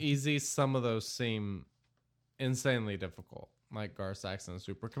in... easy. Some of those seem insanely difficult, like Gar Saxon and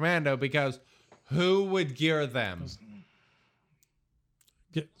Super Commando, because who would gear them?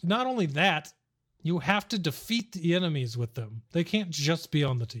 Not only that, you have to defeat the enemies with them. They can't just be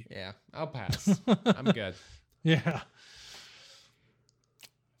on the team. Yeah, I'll pass. I'm good. Yeah.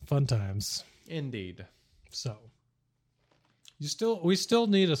 Fun times. Indeed. So, we still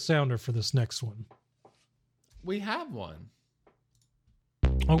need a sounder for this next one. We have one.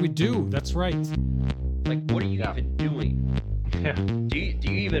 Oh, we do. That's right. Like, what are you even doing? Yeah. Do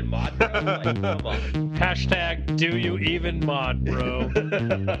you even mod, bro? Like, come on. Hashtag do you even mod, bro?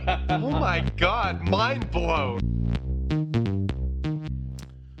 Oh my god, mind blown.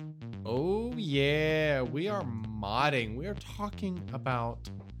 Oh yeah, we are modding. We are talking about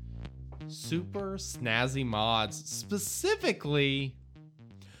super snazzy mods, specifically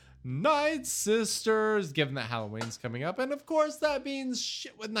Night Sisters, given that Halloween's coming up. And of course, that means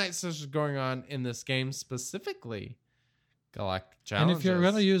shit with Night Sisters going on in this game, specifically Galactic Challenges. And if you're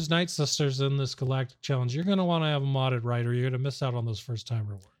going to use Night Sisters in this Galactic Challenge, you're going to want to have them modded right, or you're going to miss out on those first time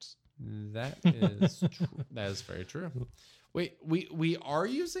rewards. That is true. That is very true. Wait, we are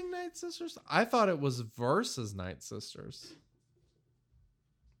using Night Sisters? I thought it was versus Night Sisters.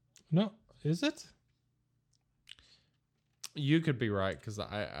 No, is it? You could be right, because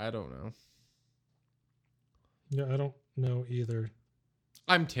I don't know. Yeah, I don't know either.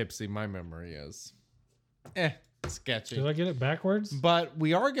 I'm tipsy. My memory is sketchy. Did I get it backwards? But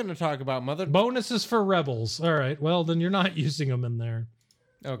we are going to talk about Bonuses for Rebels. All right. Well, then you're not using them in there.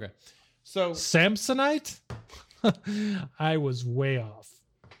 Okay. So Samsonite? I was way off.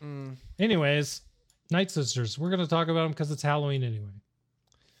 Anyways, Night Sisters. We're going to talk about them because it's Halloween anyway.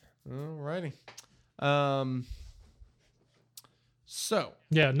 Alrighty. So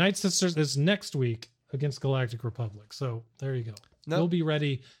yeah, Night Sisters is next week against Galactic Republic. So there you go. Nope. We'll be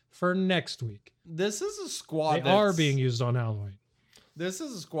ready for next week. This is a squad They are being used on Halloween. This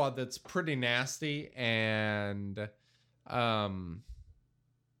is a squad that's pretty nasty and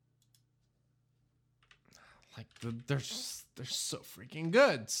like they're so freaking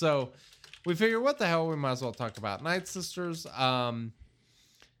good. So we figure what the hell, we might as well talk about Night Sisters.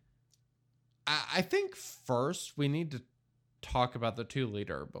 I think first we need to talk about the 2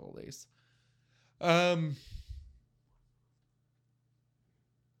 leader abilities.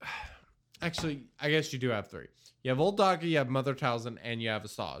 Actually, I guess you do have 3. You have Old Doggy, you have Mother Talzin, and you have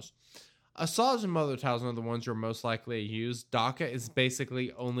Asajj. Asajj and Mother Talzin are the ones you're most likely to use. Daka is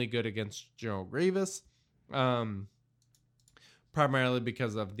basically only good against General Grievous, primarily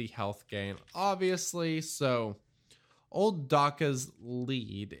because of the health gain, obviously. So Old Daka's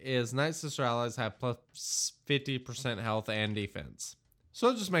lead is Night Sister allies have plus 50% health and defense. So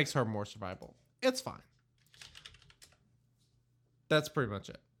it just makes her more survivable. It's fine. That's pretty much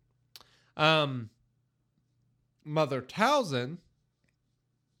it. Mother Talzin,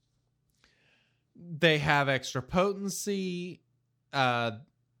 they have extra potency.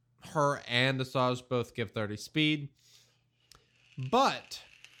 Her and Asajj both give 30 speed. But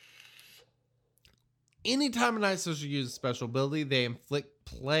anytime a Night Sister uses a special ability, they inflict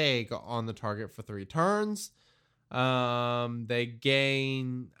plague on the target for 3 turns. They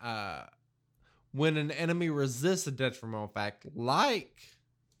gain... when an enemy resists a detrimental effect like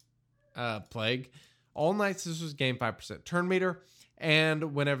plague, all Night Sisters gain 5% turn meter.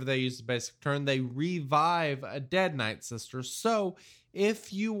 And whenever they use the basic turn, they revive a dead Night Sister. So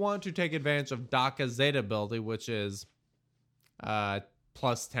if you want to take advantage of Daka's Zeta ability, which is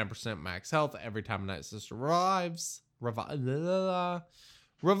plus 10% max health every time a Night Sister revives, Mother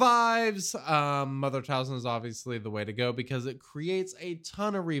Talzin is obviously the way to go because it creates a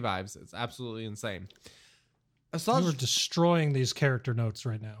ton of revives. It's absolutely insane. You were destroying these character notes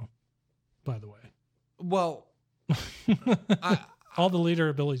right now, by the way. Well, all the leader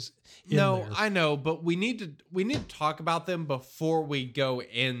abilities. There. I know, but we need to talk about them before we go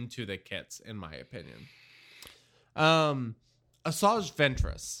into the kits, in my opinion. Asajj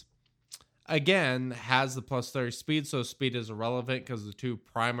Ventress, again, has the plus 30 speed, so speed is irrelevant because the 2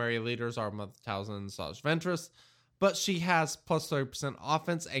 primary leaders are Mother Talzin and Asajj Ventress. But she has plus 30%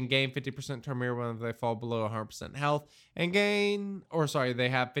 offense and gain 50% turn meter when they fall below 100% health. And they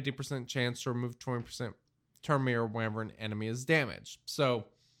have 50% chance to remove 20% turn meter whenever an enemy is damaged. So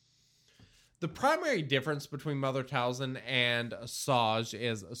the primary difference between Mother Talzin and Asajj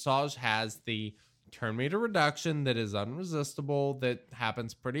is Asajj has the turn meter reduction that is unresistible, that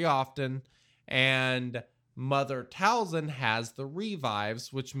happens pretty often. And Mother Talzin has the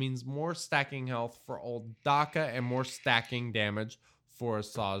revives, which means more stacking health for old Daka and more stacking damage for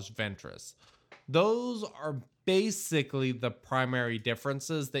Asajj Ventress. Those are basically the primary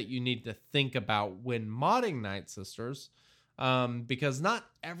differences that you need to think about when modding Night Sisters, because not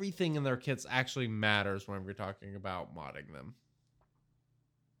everything in their kits actually matters when we're talking about modding them.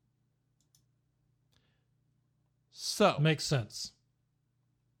 So makes sense.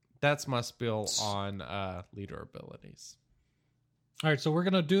 That's my spiel on leader abilities. All right, so we're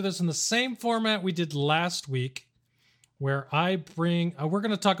going to do this in the same format we did last week, where I bring... we're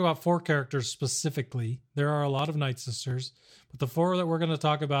going to talk about 4 characters specifically. There are a lot of Night Sisters, but the 4 that we're going to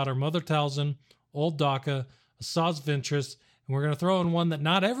talk about are Mother Talzin, Old Daka, Asajj Ventress, and we're going to throw in one that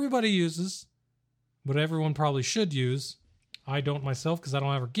not everybody uses, but everyone probably should use. I don't myself because I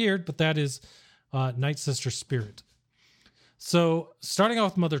don't have her geared, but that is Night Sister Spirit. So, starting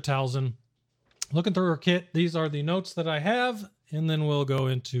off with Mother Talzin, looking through her kit, these are the notes that I have, and then we'll go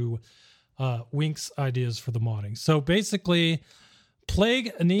into Wink's ideas for the modding. So, basically,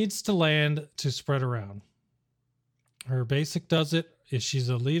 Plague needs to land to spread around. Her basic does it. If she's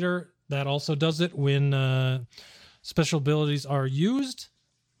a leader, that also does it when special abilities are used.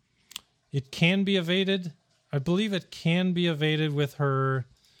 It can be evaded. I believe it can be evaded with her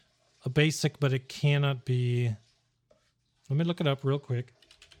a basic, but it cannot be... Let me look it up real quick.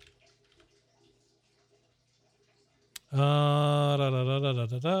 Where are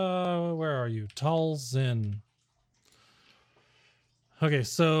you? Talzin. Okay,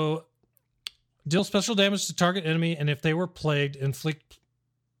 so deal special damage to target enemy, and if they were plagued, inflict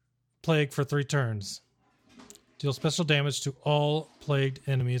plague for 3 turns. Deal special damage to all plagued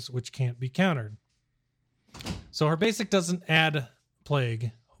enemies, which can't be countered. So her basic doesn't add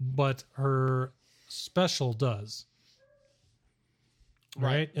plague, but her special does.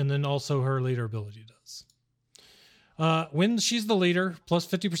 Right? And then also her leader ability does. When she's the leader, plus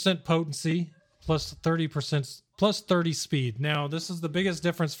 50% potency, plus 30% plus 30 speed. Now, this is the biggest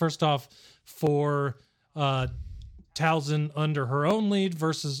difference, first off, for Talzin under her own lead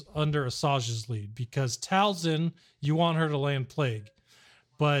versus under Asajj's lead. Because Talzin, you want her to land plague.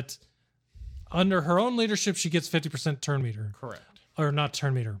 But under her own leadership, she gets 50% turn meter. Correct. Or not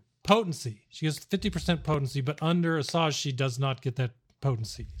turn meter. Potency. She gets 50% potency, but under Asajj, she does not get that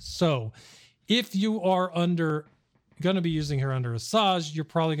potency. So if you are going to be using her under Asajj, you're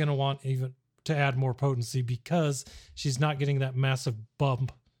probably going to want even to add more potency because she's not getting that massive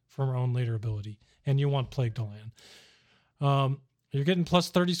bump from her own leader ability, and you want Plague to land. You're getting plus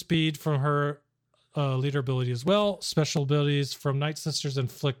 30 speed from her leader ability as well. Special abilities from Night Sisters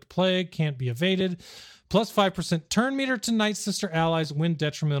inflict plague, can't be evaded. Plus 5% turn meter to Night Sister allies when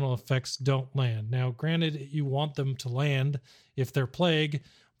detrimental effects don't land. Now, granted, you want them to land if they're plague,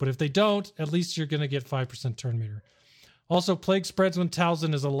 but if they don't, at least you're going to get 5% turn meter. Also, plague spreads when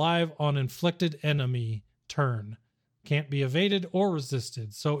Talzin is alive on inflicted enemy turn. Can't be evaded or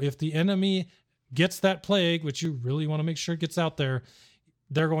resisted. So if the enemy gets that plague, which you really want to make sure it gets out there,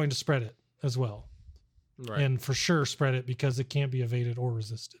 they're going to spread it as well. Right. And for sure spread it because it can't be evaded or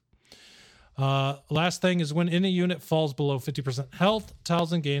resisted. Last thing is when any unit falls below 50% health,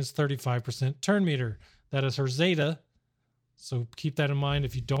 Talzin gains 35% turn meter. That is her Zeta. So keep that in mind.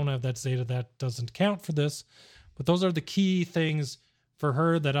 If you don't have that Zeta, that doesn't count for this. But those are the key things for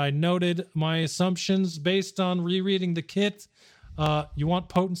her that I noted. My assumptions based on rereading the kit. You want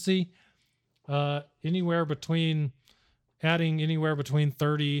potency. Adding anywhere between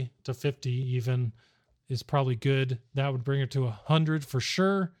 30 to 50 even is probably good. That would bring her to 100 for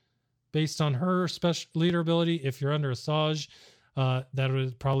sure. Based on her special leader ability, if you're under Asajj, that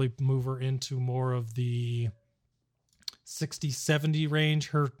would probably move her into more of the 60-70 range.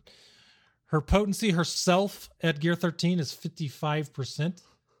 Her potency herself at Gear 13 is 55%.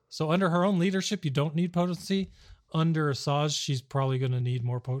 So under her own leadership, you don't need potency. Under Asajj, she's probably going to need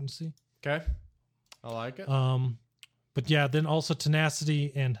more potency. Okay. I like it. But yeah, then also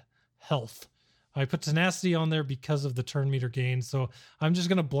tenacity and health. I put tenacity on there because of the turn meter gain. So I'm just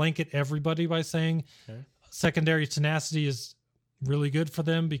going to blanket everybody by saying secondary tenacity is really good for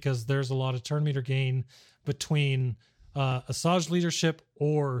them because there's a lot of turn meter gain between Asajj leadership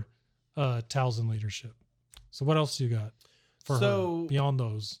or Talzin leadership. So what else you got for her beyond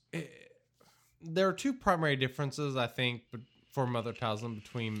those? There are two primary differences, I think, for Mother Talzin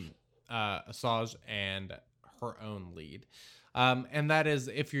between Asajj and her own lead. And that is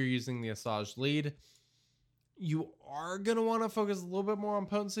if you're using the Asajj lead, you are going to want to focus a little bit more on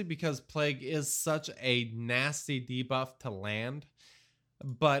potency because Plague is such a nasty debuff to land.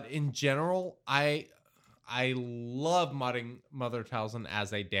 But in general, I love modding Mother Talzin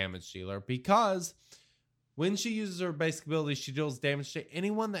as a damage dealer because when she uses her basic ability, she deals damage to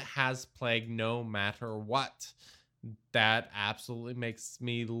anyone that has Plague no matter what. That absolutely makes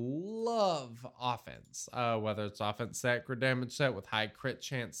me love offense. Whether it's offense set, crit damage set with high crit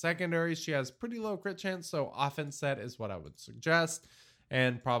chance secondaries, she has pretty low crit chance, so offense set is what I would suggest.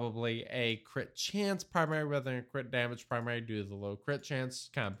 And probably a crit chance primary rather than a crit damage primary due to the low crit chance.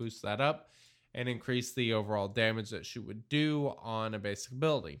 Kind of boost that up and increase the overall damage that she would do on a basic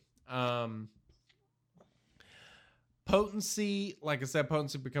ability. Potency, like I said,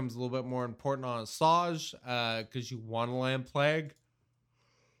 potency becomes a little bit more important on Asajj because you want to land Plague.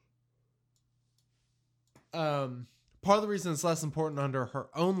 Part of the reason it's less important under her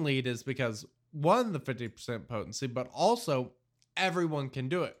own lead is because, one, the 50% potency, but also everyone can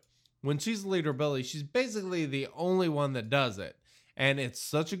do it. When she's leader ability, she's basically the only one that does it. And it's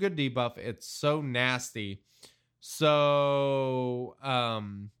such a good debuff. It's so nasty. So,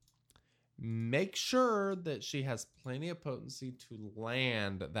 make sure that she has plenty of potency to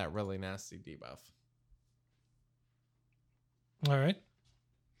land that really nasty debuff. All right.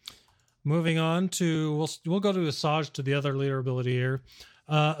 Moving on to, we'll go to Asajj, to the other leader ability here.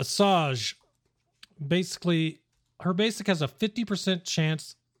 Asajj, basically, her basic has a 50%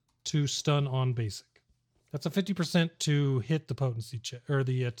 chance to stun on basic. That's a 50% to hit the potency check or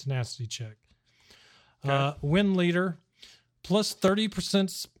the tenacity check. Okay. Win leader, plus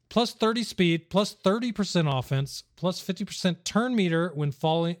 30%. Plus 30 speed, plus 30% offense, plus 50% turn meter when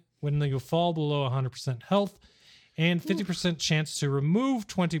you fall below 100% health, and 50% chance to remove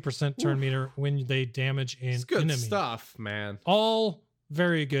 20% turn meter when they damage an It's good enemy. stuff, man. All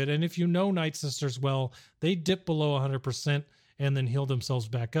very good. And if you know Night Sisters well, they dip below 100% and then heal themselves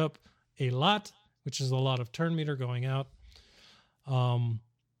back up a lot, which is a lot of turn meter going out.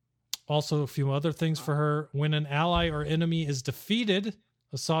 Also, a few other things for her. When an ally or enemy is defeated,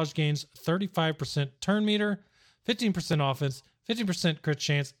 Asajj gains 35% turn meter, 15% offense, 15% crit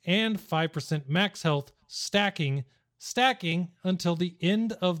chance, and 5% max health, stacking until the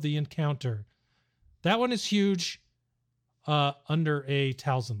end of the encounter. That one is huge under a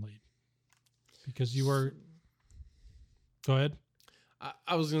Talzin lead because you are... Go ahead.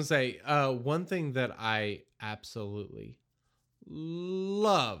 I was going to say, one thing that I absolutely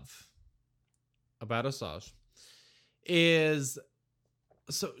love about Asajj is...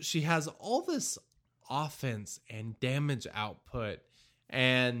 So she has all this offense and damage output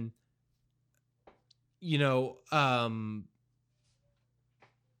and, you know,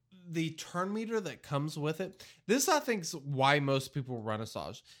 the turn meter that comes with it. This, I think, is why most people run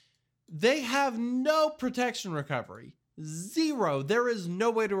Asajj. They have no protection recovery. Zero. There is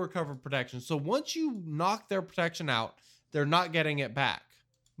no way to recover protection. So once you knock their protection out, they're not getting it back.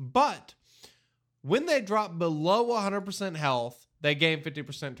 But when they drop below 100% health, they gain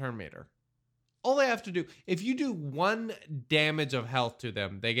 50% turn meter. All they have to do, if you do 1 damage of health to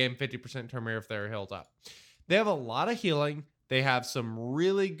them, they gain 50% turn meter if they're healed up. They have a lot of healing. They have some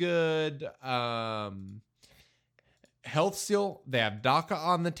really good health steal. They have Daka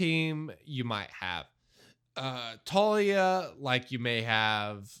on the team. You might have Talia, like you may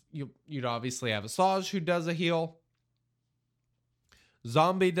have, you'd obviously have Asajj who does a heal.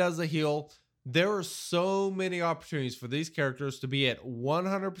 Zombie does a heal. There are so many opportunities for these characters to be at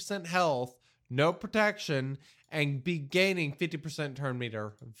 100% health, no protection, and be gaining 50% turn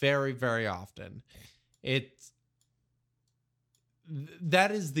meter very, very often.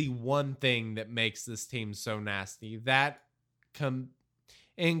 That is the one thing that makes this team so nasty. That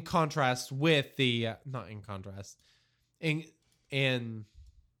in contrast with the not in contrast, in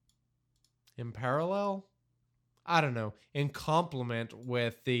parallel, I don't know, in complement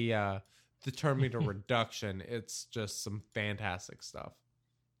with the turn meter reduction. It's just some fantastic stuff.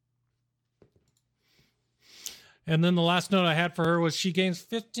 And then the last note I had for her was she gains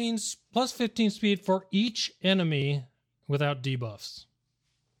plus 15 speed for each enemy without debuffs.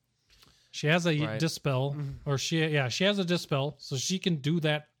 She has a dispel, or she has a dispel, so she can do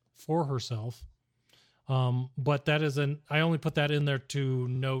that for herself. But that is I only put that in there to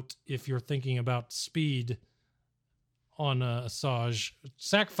note if you're thinking about speed on Asajj.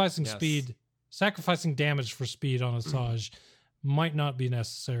 Sacrificing speed, sacrificing damage for speed on Asajj might not be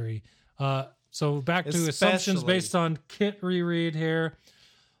necessary. So back to assumptions based on kit reread here.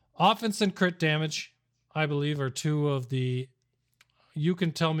 Offense and crit damage, I believe, are two of the... You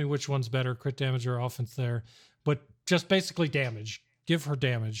can tell me which one's better, crit damage or offense there. But just basically damage. Give her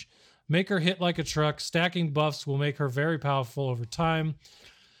damage. Make her hit like a truck. Stacking buffs will make her very powerful over time.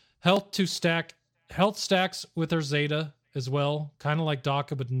 Health stacks with her Zeta as well. Kind of like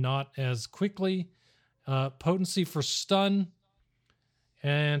Daka, but not as quickly. Potency for stun.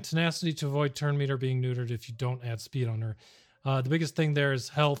 And tenacity to avoid turn meter being neutered if you don't add speed on her. The biggest thing there is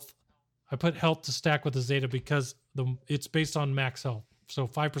health. I put health to stack with the Zeta because it's based on max health. So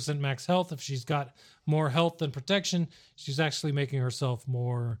 5% max health. If she's got more health than protection, she's actually making herself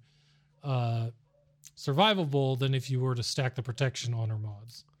more survivable than if you were to stack the protection on her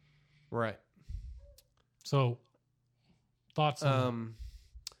mods. Right. So, thoughts on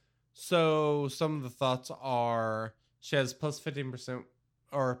So some of the thoughts are she has plus 15%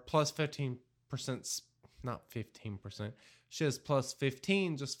 or plus 15%, not 15%. She has plus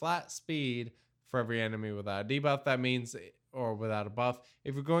 15 just flat speed for every enemy without a debuff. That means, or without a buff.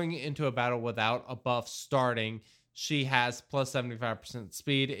 If you're going into a battle without a buff starting, she has plus 75%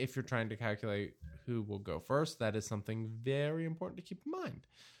 speed. If you're trying to calculate who will go first, that is something very important to keep in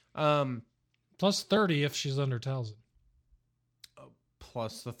mind. Plus 30 if she's under Talzin.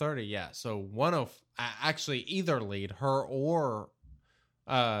 Plus the 30, yeah. So actually either lead, her or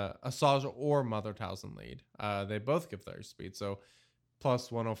Asajj or Mother Talzin lead. They both give 30 speed, so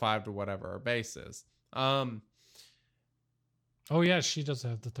plus 105 to whatever her base is. Oh yeah, she does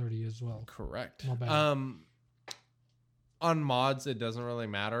have the 30 as well. Correct. Not bad. On mods, it doesn't really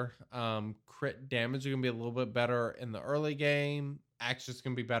matter. Crit damage is gonna be a little bit better in the early game. Action's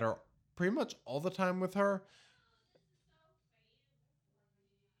gonna be better pretty much all the time with her.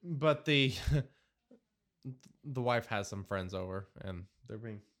 But the wife has some friends over, and they're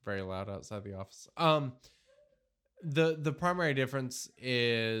being very loud outside the office. The primary difference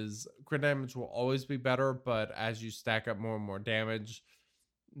is crit damage will always be better, but as you stack up more and more damage,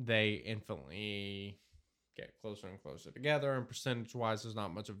 they infinitely get closer and closer together. And percentage-wise, there's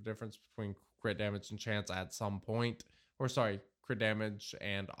not much of a difference between crit damage and chance at some point. Or sorry, crit damage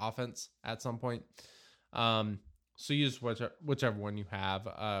and offense at some point. So use whichever one you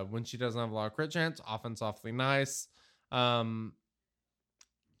have. When she doesn't have a lot of crit chance, offense awfully nice. I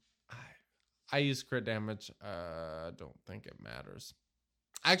use crit damage. Don't think it matters.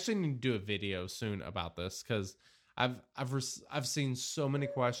 I actually need to do a video soon about this because I've seen so many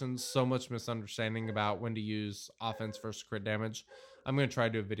questions, so much misunderstanding about when to use offense versus crit damage. I'm gonna try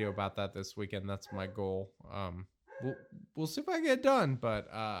to do a video about that this weekend. That's my goal. We'll see if I get it done,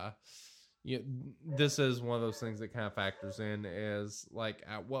 but this is one of those things that kind of factors in is like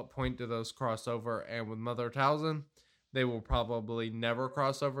at what point do those cross over? And with Mother Talzin, they will probably never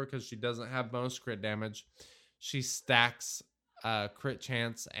cross over because she doesn't have most crit damage. She stacks crit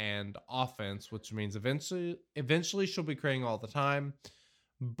chance and offense, which means eventually she'll be critting all the time.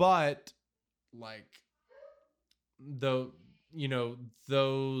 But like those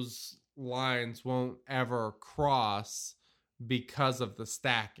lines won't ever cross because of the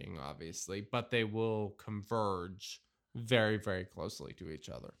stacking, obviously, but they will converge very, very closely to each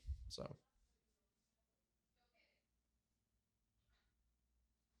other. So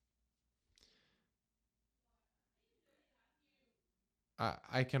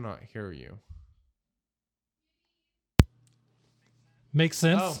I cannot hear you. Makes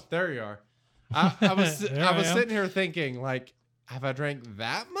sense. Oh, there you are. I was There I I was am. sitting here thinking, like, have I drank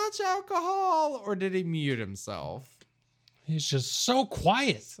that much alcohol, or did he mute himself? He's just so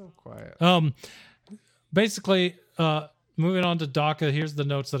quiet. So quiet. Basically, moving on to Daka, here's the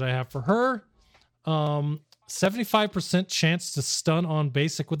notes that I have for her. 75% chance to stun on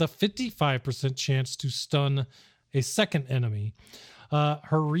basic with a 55% chance to stun a second enemy.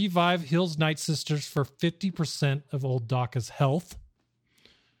 Her revive heals Night Sisters for 50% of old Daka's health.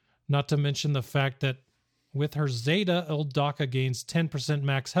 Not to mention the fact that with her Zeta, old Daka gains 10%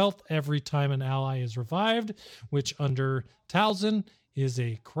 max health every time an ally is revived, which under Talzin is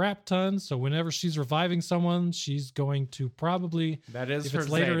a crap ton. So whenever she's reviving someone, she's going to probably, That is if her it's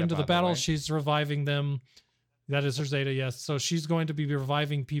later Zeta, into by the battle, way. she's reviving them. That is her Zeta, yes. So she's going to be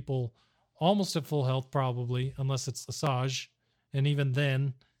reviving people almost at full health, probably, unless it's Asajj. And even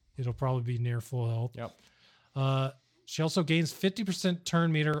then, it'll probably be near full health. Yep. She also gains 50%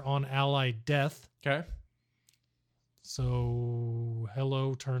 turn meter on ally death. Okay. So,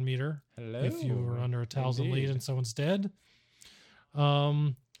 hello, turn meter. Hello. If you were under a Talzin lead Indeed. and someone's dead.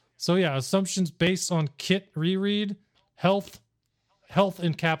 So yeah, assumptions based on kit reread, health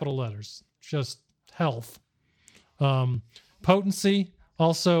in capital letters, just health. Potency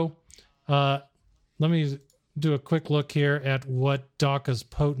also. Let me do a quick look here at what Daka's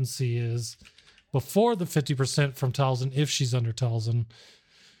potency is before the 50% from Talzin, if she's under Talzin.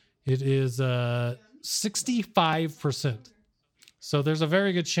 It is 65%. So there's a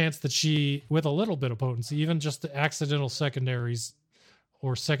very good chance that she, with a little bit of potency, even just the accidental secondaries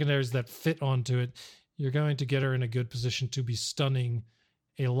or secondaries that fit onto it, you're going to get her in a good position to be stunning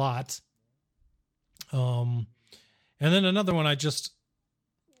a lot. And then another one I just,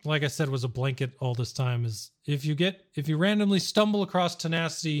 like I said, was a blanket all this time is if you randomly stumble across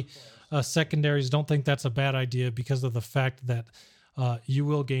tenacity secondaries, don't think that's a bad idea because of the fact that you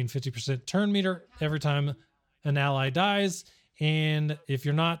will gain 50% turn meter every time an ally dies. And if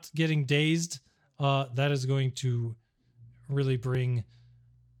you're not getting dazed, that is going to really bring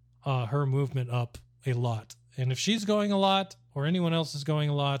her movement up a lot. And if she's going a lot or anyone else is going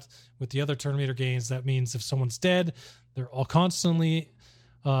a lot with the other turn meter gains, that means if someone's dead, they're all constantly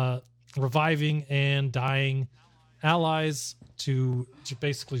reviving and dying allies to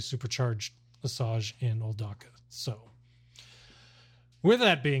basically supercharge Asajj and Old Daka. So, with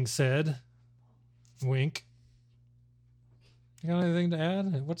that being said, Wink, you got anything to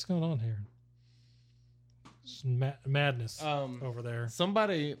add? What's going on here? It's madness over there.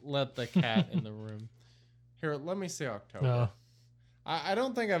 Somebody let the cat in the room. Here, let me see October. No. I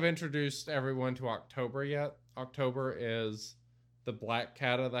don't think I've introduced everyone to October yet. October is the black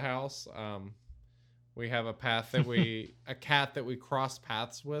cat of the house. We have a cat that we cross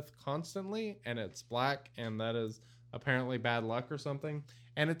paths with constantly, and it's black, and that is apparently bad luck or something.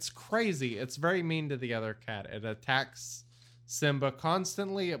 And it's crazy. It's very mean to the other cat. It attacks Simba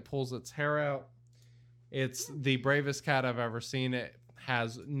constantly. It pulls its hair out. It's the bravest cat I've ever seen. It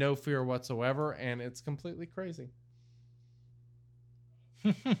has no fear whatsoever, and it's completely crazy.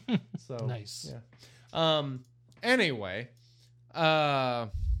 So Nice. Yeah. Anyway,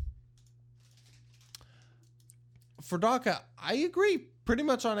 for Daka, I agree pretty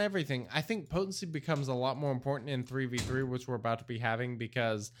much on everything. I think potency becomes a lot more important in 3v3, which we're about to be having,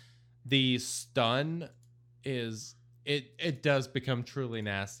 because the stun is it does become truly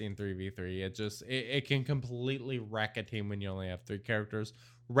nasty in 3v3. It can completely wreck a team when you only have 3 characters.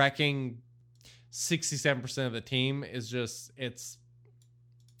 Wrecking 67% of the team is just, it's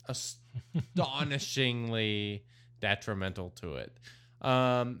astonishingly detrimental to it.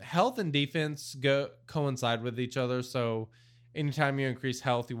 Health and defense coincide with each other, so anytime you increase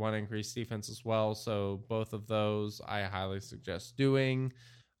health, you want to increase defense as well. So both of those I highly suggest doing.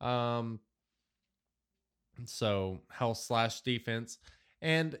 So health / defense.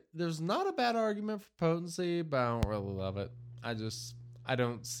 And there's not a bad argument for potency, but I don't really love it. I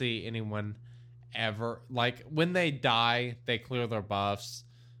don't see anyone ever, like, when they die, they clear their buffs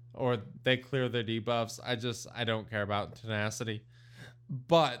or they clear their debuffs. I don't care about tenacity.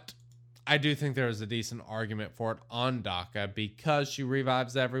 But I do think there is a decent argument for it on Daka because she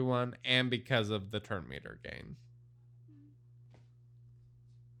revives everyone and because of the turn meter gain.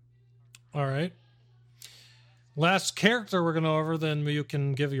 All right. Last character we're going to over, then you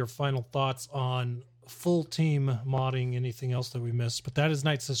can give your final thoughts on full team modding, anything else that we missed. But that is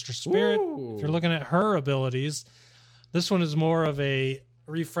Night Sister Spirit. Ooh. If you're looking at her abilities, this one is more of a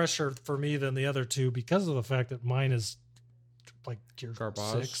refresher for me than the other two because of the fact that mine is like gear Garbage.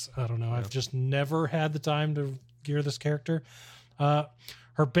 6. I don't know. Yeah. I've just never had the time to gear this character.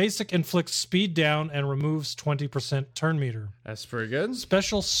 Her basic inflicts speed down and removes 20% turn meter. That's pretty good.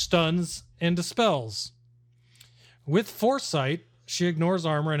 Special stuns and dispels. With Foresight, she ignores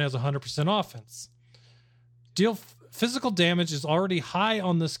armor and has 100% offense. Physical damage is already high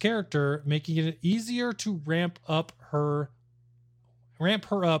on this character, making it easier to ramp her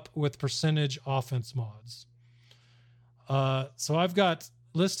up with percentage offense mods. So I've got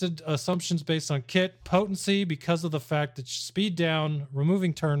listed assumptions based on kit. Potency, because of the fact that speed down,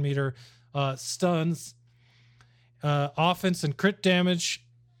 removing turn meter, stuns, offense and crit damage,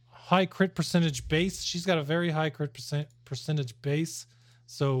 high crit percentage base. She's got a very high crit percentage base,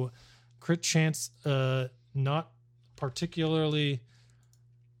 so crit chance not particularly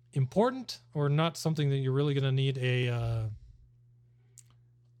important, or not something that you're really going to need a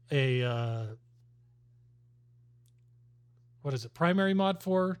what is it, primary mod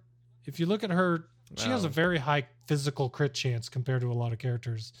for. If you look at her, she has a very high physical crit chance compared to a lot of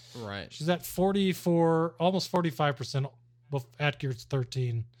characters. Right. She's at 44, almost 45% at Gears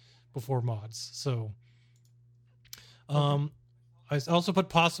 13 before mods. So, I also put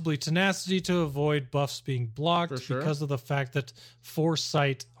possibly tenacity to avoid buffs being blocked, For sure. because of the fact that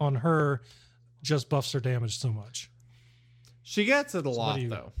Foresight on her just buffs her damage so much. She gets it a what lot, do you-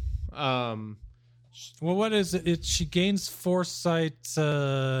 though. Well, what is it? She gains Foresight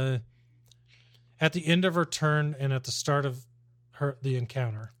at the end of her turn and at the start of the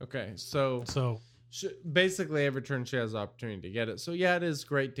encounter. Okay, so So basically every turn she has the opportunity to get it. So yeah, it is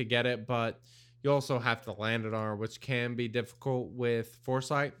great to get it, but you also have to land it on her, which can be difficult with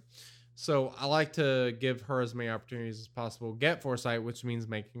Foresight. So I like to give her as many opportunities as possible. Get Foresight, which means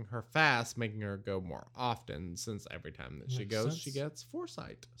making her fast, making her go more often, since every time that she Makes goes, sense. she gets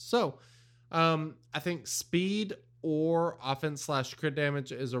Foresight. So I think speed or offense / crit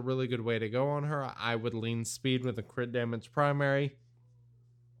damage is a really good way to go on her. I would lean speed with a crit damage primary.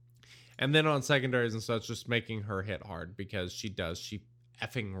 And then on secondaries and such, just making her hit hard, because she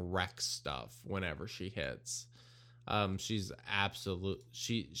effing wrecks stuff whenever she hits. She's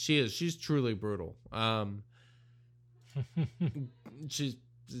she's truly brutal. She's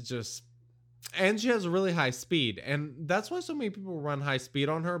just, and she has a really high speed, and that's why so many people run high speed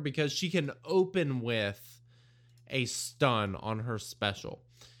on her, because she can open with a stun on her special.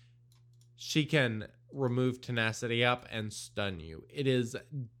 She can remove tenacity up and stun you. It is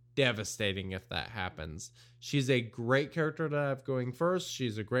devastating if that happens. She's a great character to have going first.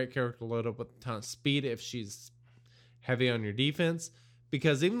 She's a great character to load up with a ton of speed if she's heavy on your defense,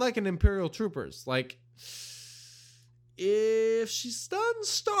 because even like an Imperial Troopers, like if she stuns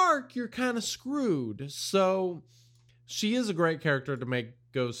Stark, you're kind of screwed. So she is a great character to make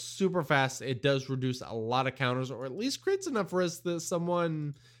go super fast. It does reduce a lot of counters, or at least creates enough risk that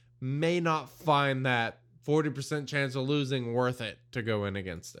someone may not find that 40% chance of losing worth it to go in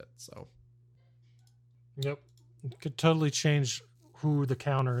against it. So Yep. It could totally change who the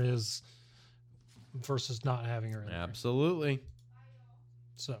counter is versus not having her in there. absolutely.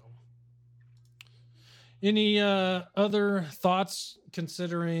 So, any other thoughts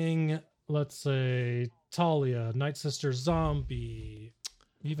considering, let's say, Talia, Night Sister Zombie,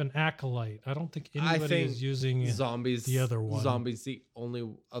 even Acolyte? I don't think anybody think is using Zombies, the other one. Zombies, the only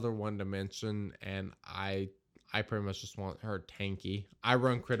other one to mention, and I pretty much just want her tanky. I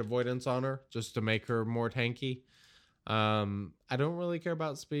run crit avoidance on her just to make her more tanky. I don't really care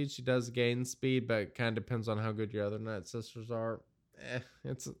about speed. She does gain speed, but it kind of depends on how good your other Night Sisters are.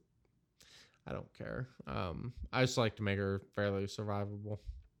 I don't care. I just like to make her fairly survivable.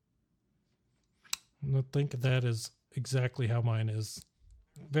 I think that is exactly how mine is.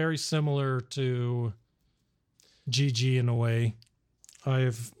 Very similar to GG in a way.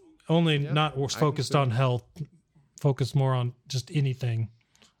 I've only not focused on health, focused more on just anything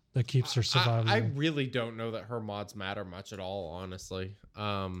that keeps her survivable. I really don't know that her mods matter much at all, honestly.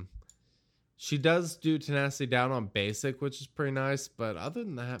 She does do tenacity down on basic, which is pretty nice, but other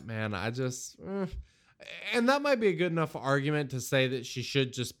than that, man, I just and that might be a good enough argument to say that she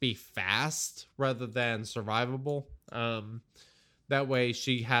should just be fast rather than survivable. That way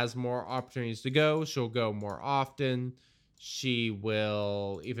she has more opportunities to go. She'll go more often. She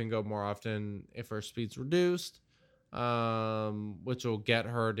will even go more often if her speed's reduced, which will get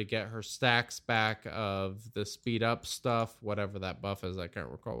her stacks back of the speed up stuff, whatever that buff is. I can't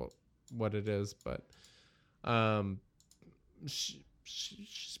recall what it is, but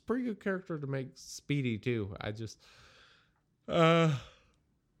she's a pretty good character to make speedy too. I just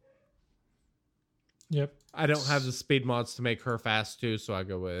Yep. I don't have the speed mods to make her fast too, so I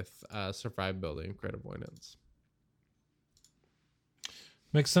go with survivability and crit avoidance.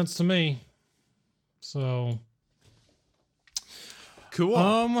 Makes sense to me. So,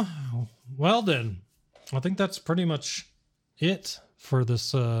 Cool. Well then, I think that's pretty much it for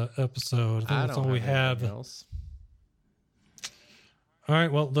this episode. I think that's all we have. Else. All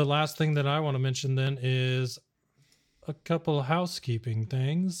right. Well, the last thing that I want to mention then is a couple of housekeeping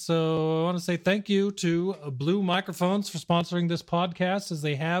things. So I want to say thank you to Blue Microphones for sponsoring this podcast, as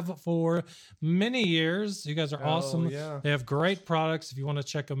they have for many years. You guys are awesome. Yeah. They have great products. If you want to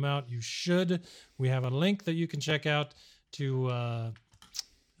check them out, you should. We have a link that you can check out to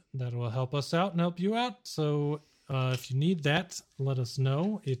that will help us out and help you out. So if you need that, let us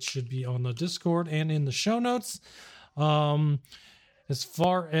know. It should be on the Discord and in the show notes. As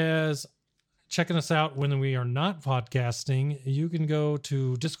far as checking us out when we are not podcasting, you can go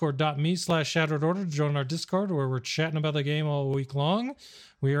to discord.me/shatteredorder to join our Discord, where we're chatting about the game all week long.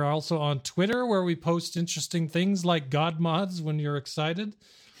 We are also on Twitter, where we post interesting things like God mods when you're excited.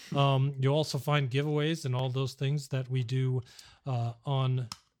 You'll also find giveaways and all those things that we do on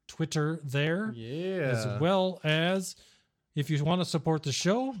Twitter there. Yeah. As well as, if you want to support the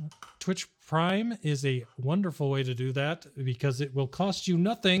show, Twitch Prime is a wonderful way to do that, because it will cost you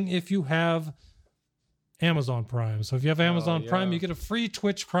nothing if you have Amazon Prime. So if you have Amazon Prime, you get a free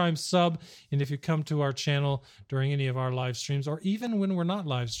Twitch Prime sub. And if you come to our channel during any of our live streams, or even when we're not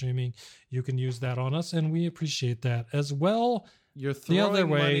live streaming, you can use that on us, and we appreciate that as well. You're throwing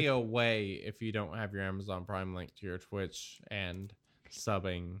money away if you don't have your Amazon Prime linked to your Twitch and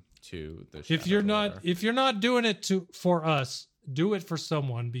subbing to the If you're not doing it for us, do it for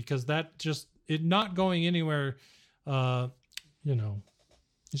someone, because that just it not going anywhere, it's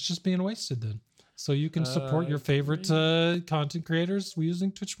just being wasted then. So you can support your favorite content creators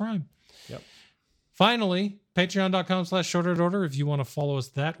using Twitch Prime. Yep. Finally, patreon.com/shorted-order if you want to follow us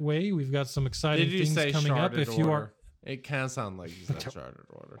that way. We've got some exciting things coming up. If you are, it kind of sounds like you said Chartered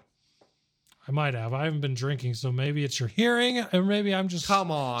Order. I might have. I haven't been drinking, so maybe it's your hearing, or maybe I'm just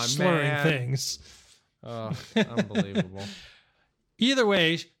slurring things. Unbelievable. Either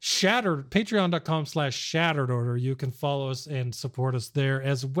way, patreon.com/shattered-order. You can follow us and support us there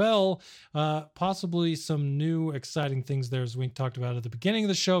as well. Possibly some new exciting things there, as we talked about at the beginning of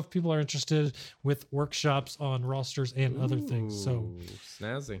the show, if people are interested, with workshops on rosters and other things. So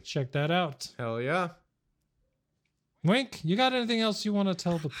snazzy. Check that out. Hell yeah. Wink, you got anything else you want to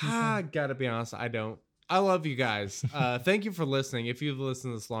tell the people? I gotta be honest, I don't. I love you guys. Thank you for listening. If you've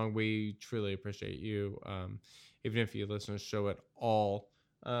listened this long, we truly appreciate you. Even if you listen to the show at all.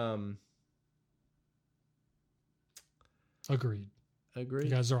 Agreed. You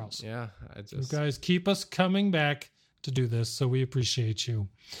guys are awesome. Yeah. You guys keep us coming back to do this, so we appreciate you.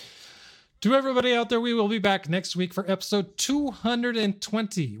 To everybody out there, we will be back next week for episode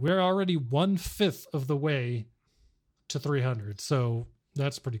 220. We're already 1/5 of the way to 300, so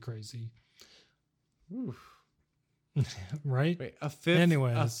that's pretty crazy. Oof. Right? Wait, a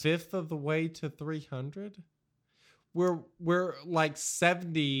fifth of the way to 300? We're like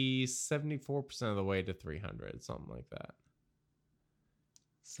 74% of the way to 300, something like that.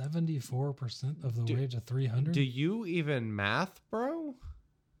 74% of the way to 300? Do you even math, bro?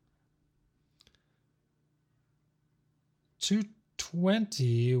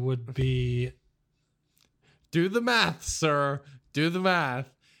 220 would be... Do the math, sir. Do the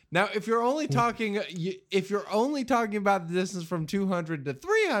math. Now, if you're only talking about the distance from 200 to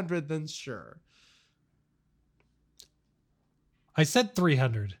 300, then sure. I said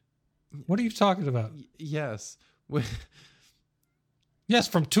 300. What are you talking about? Yes. Yes,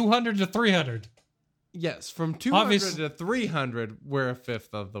 from 200 to 300. Yes, from 200 to 300, we're a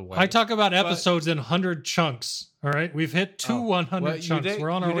fifth of the way. I talk about episodes in 100 chunks. All right, we've hit 100 chunks. We're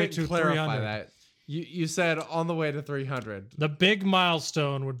on our way to 300. That. You said on the way to 300. The big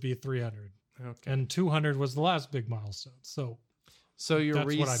milestone would be 300. Okay. And 200 was the last big milestone. So you're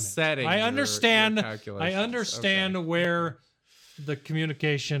resetting. I understand. Your calculations. I understand where the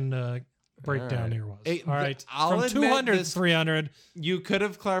communication breakdown here was. All right. From 200 to 300. You could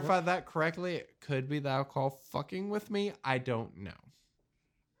have clarified that correctly. It could be the alcohol fucking with me. I don't know.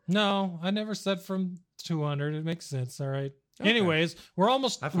 No, I never said from 200. It makes sense. All right. Okay. Anyways, we're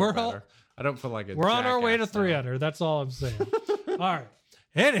almost. I don't feel like it. We're on our way to 300. That's all I'm saying. All right.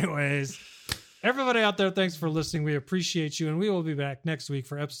 Anyways, everybody out there, thanks for listening. We appreciate you, and we will be back next week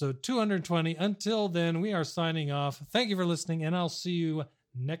for episode 220. Until then, we are signing off. Thank you for listening, and I'll see you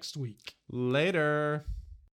next week. Later.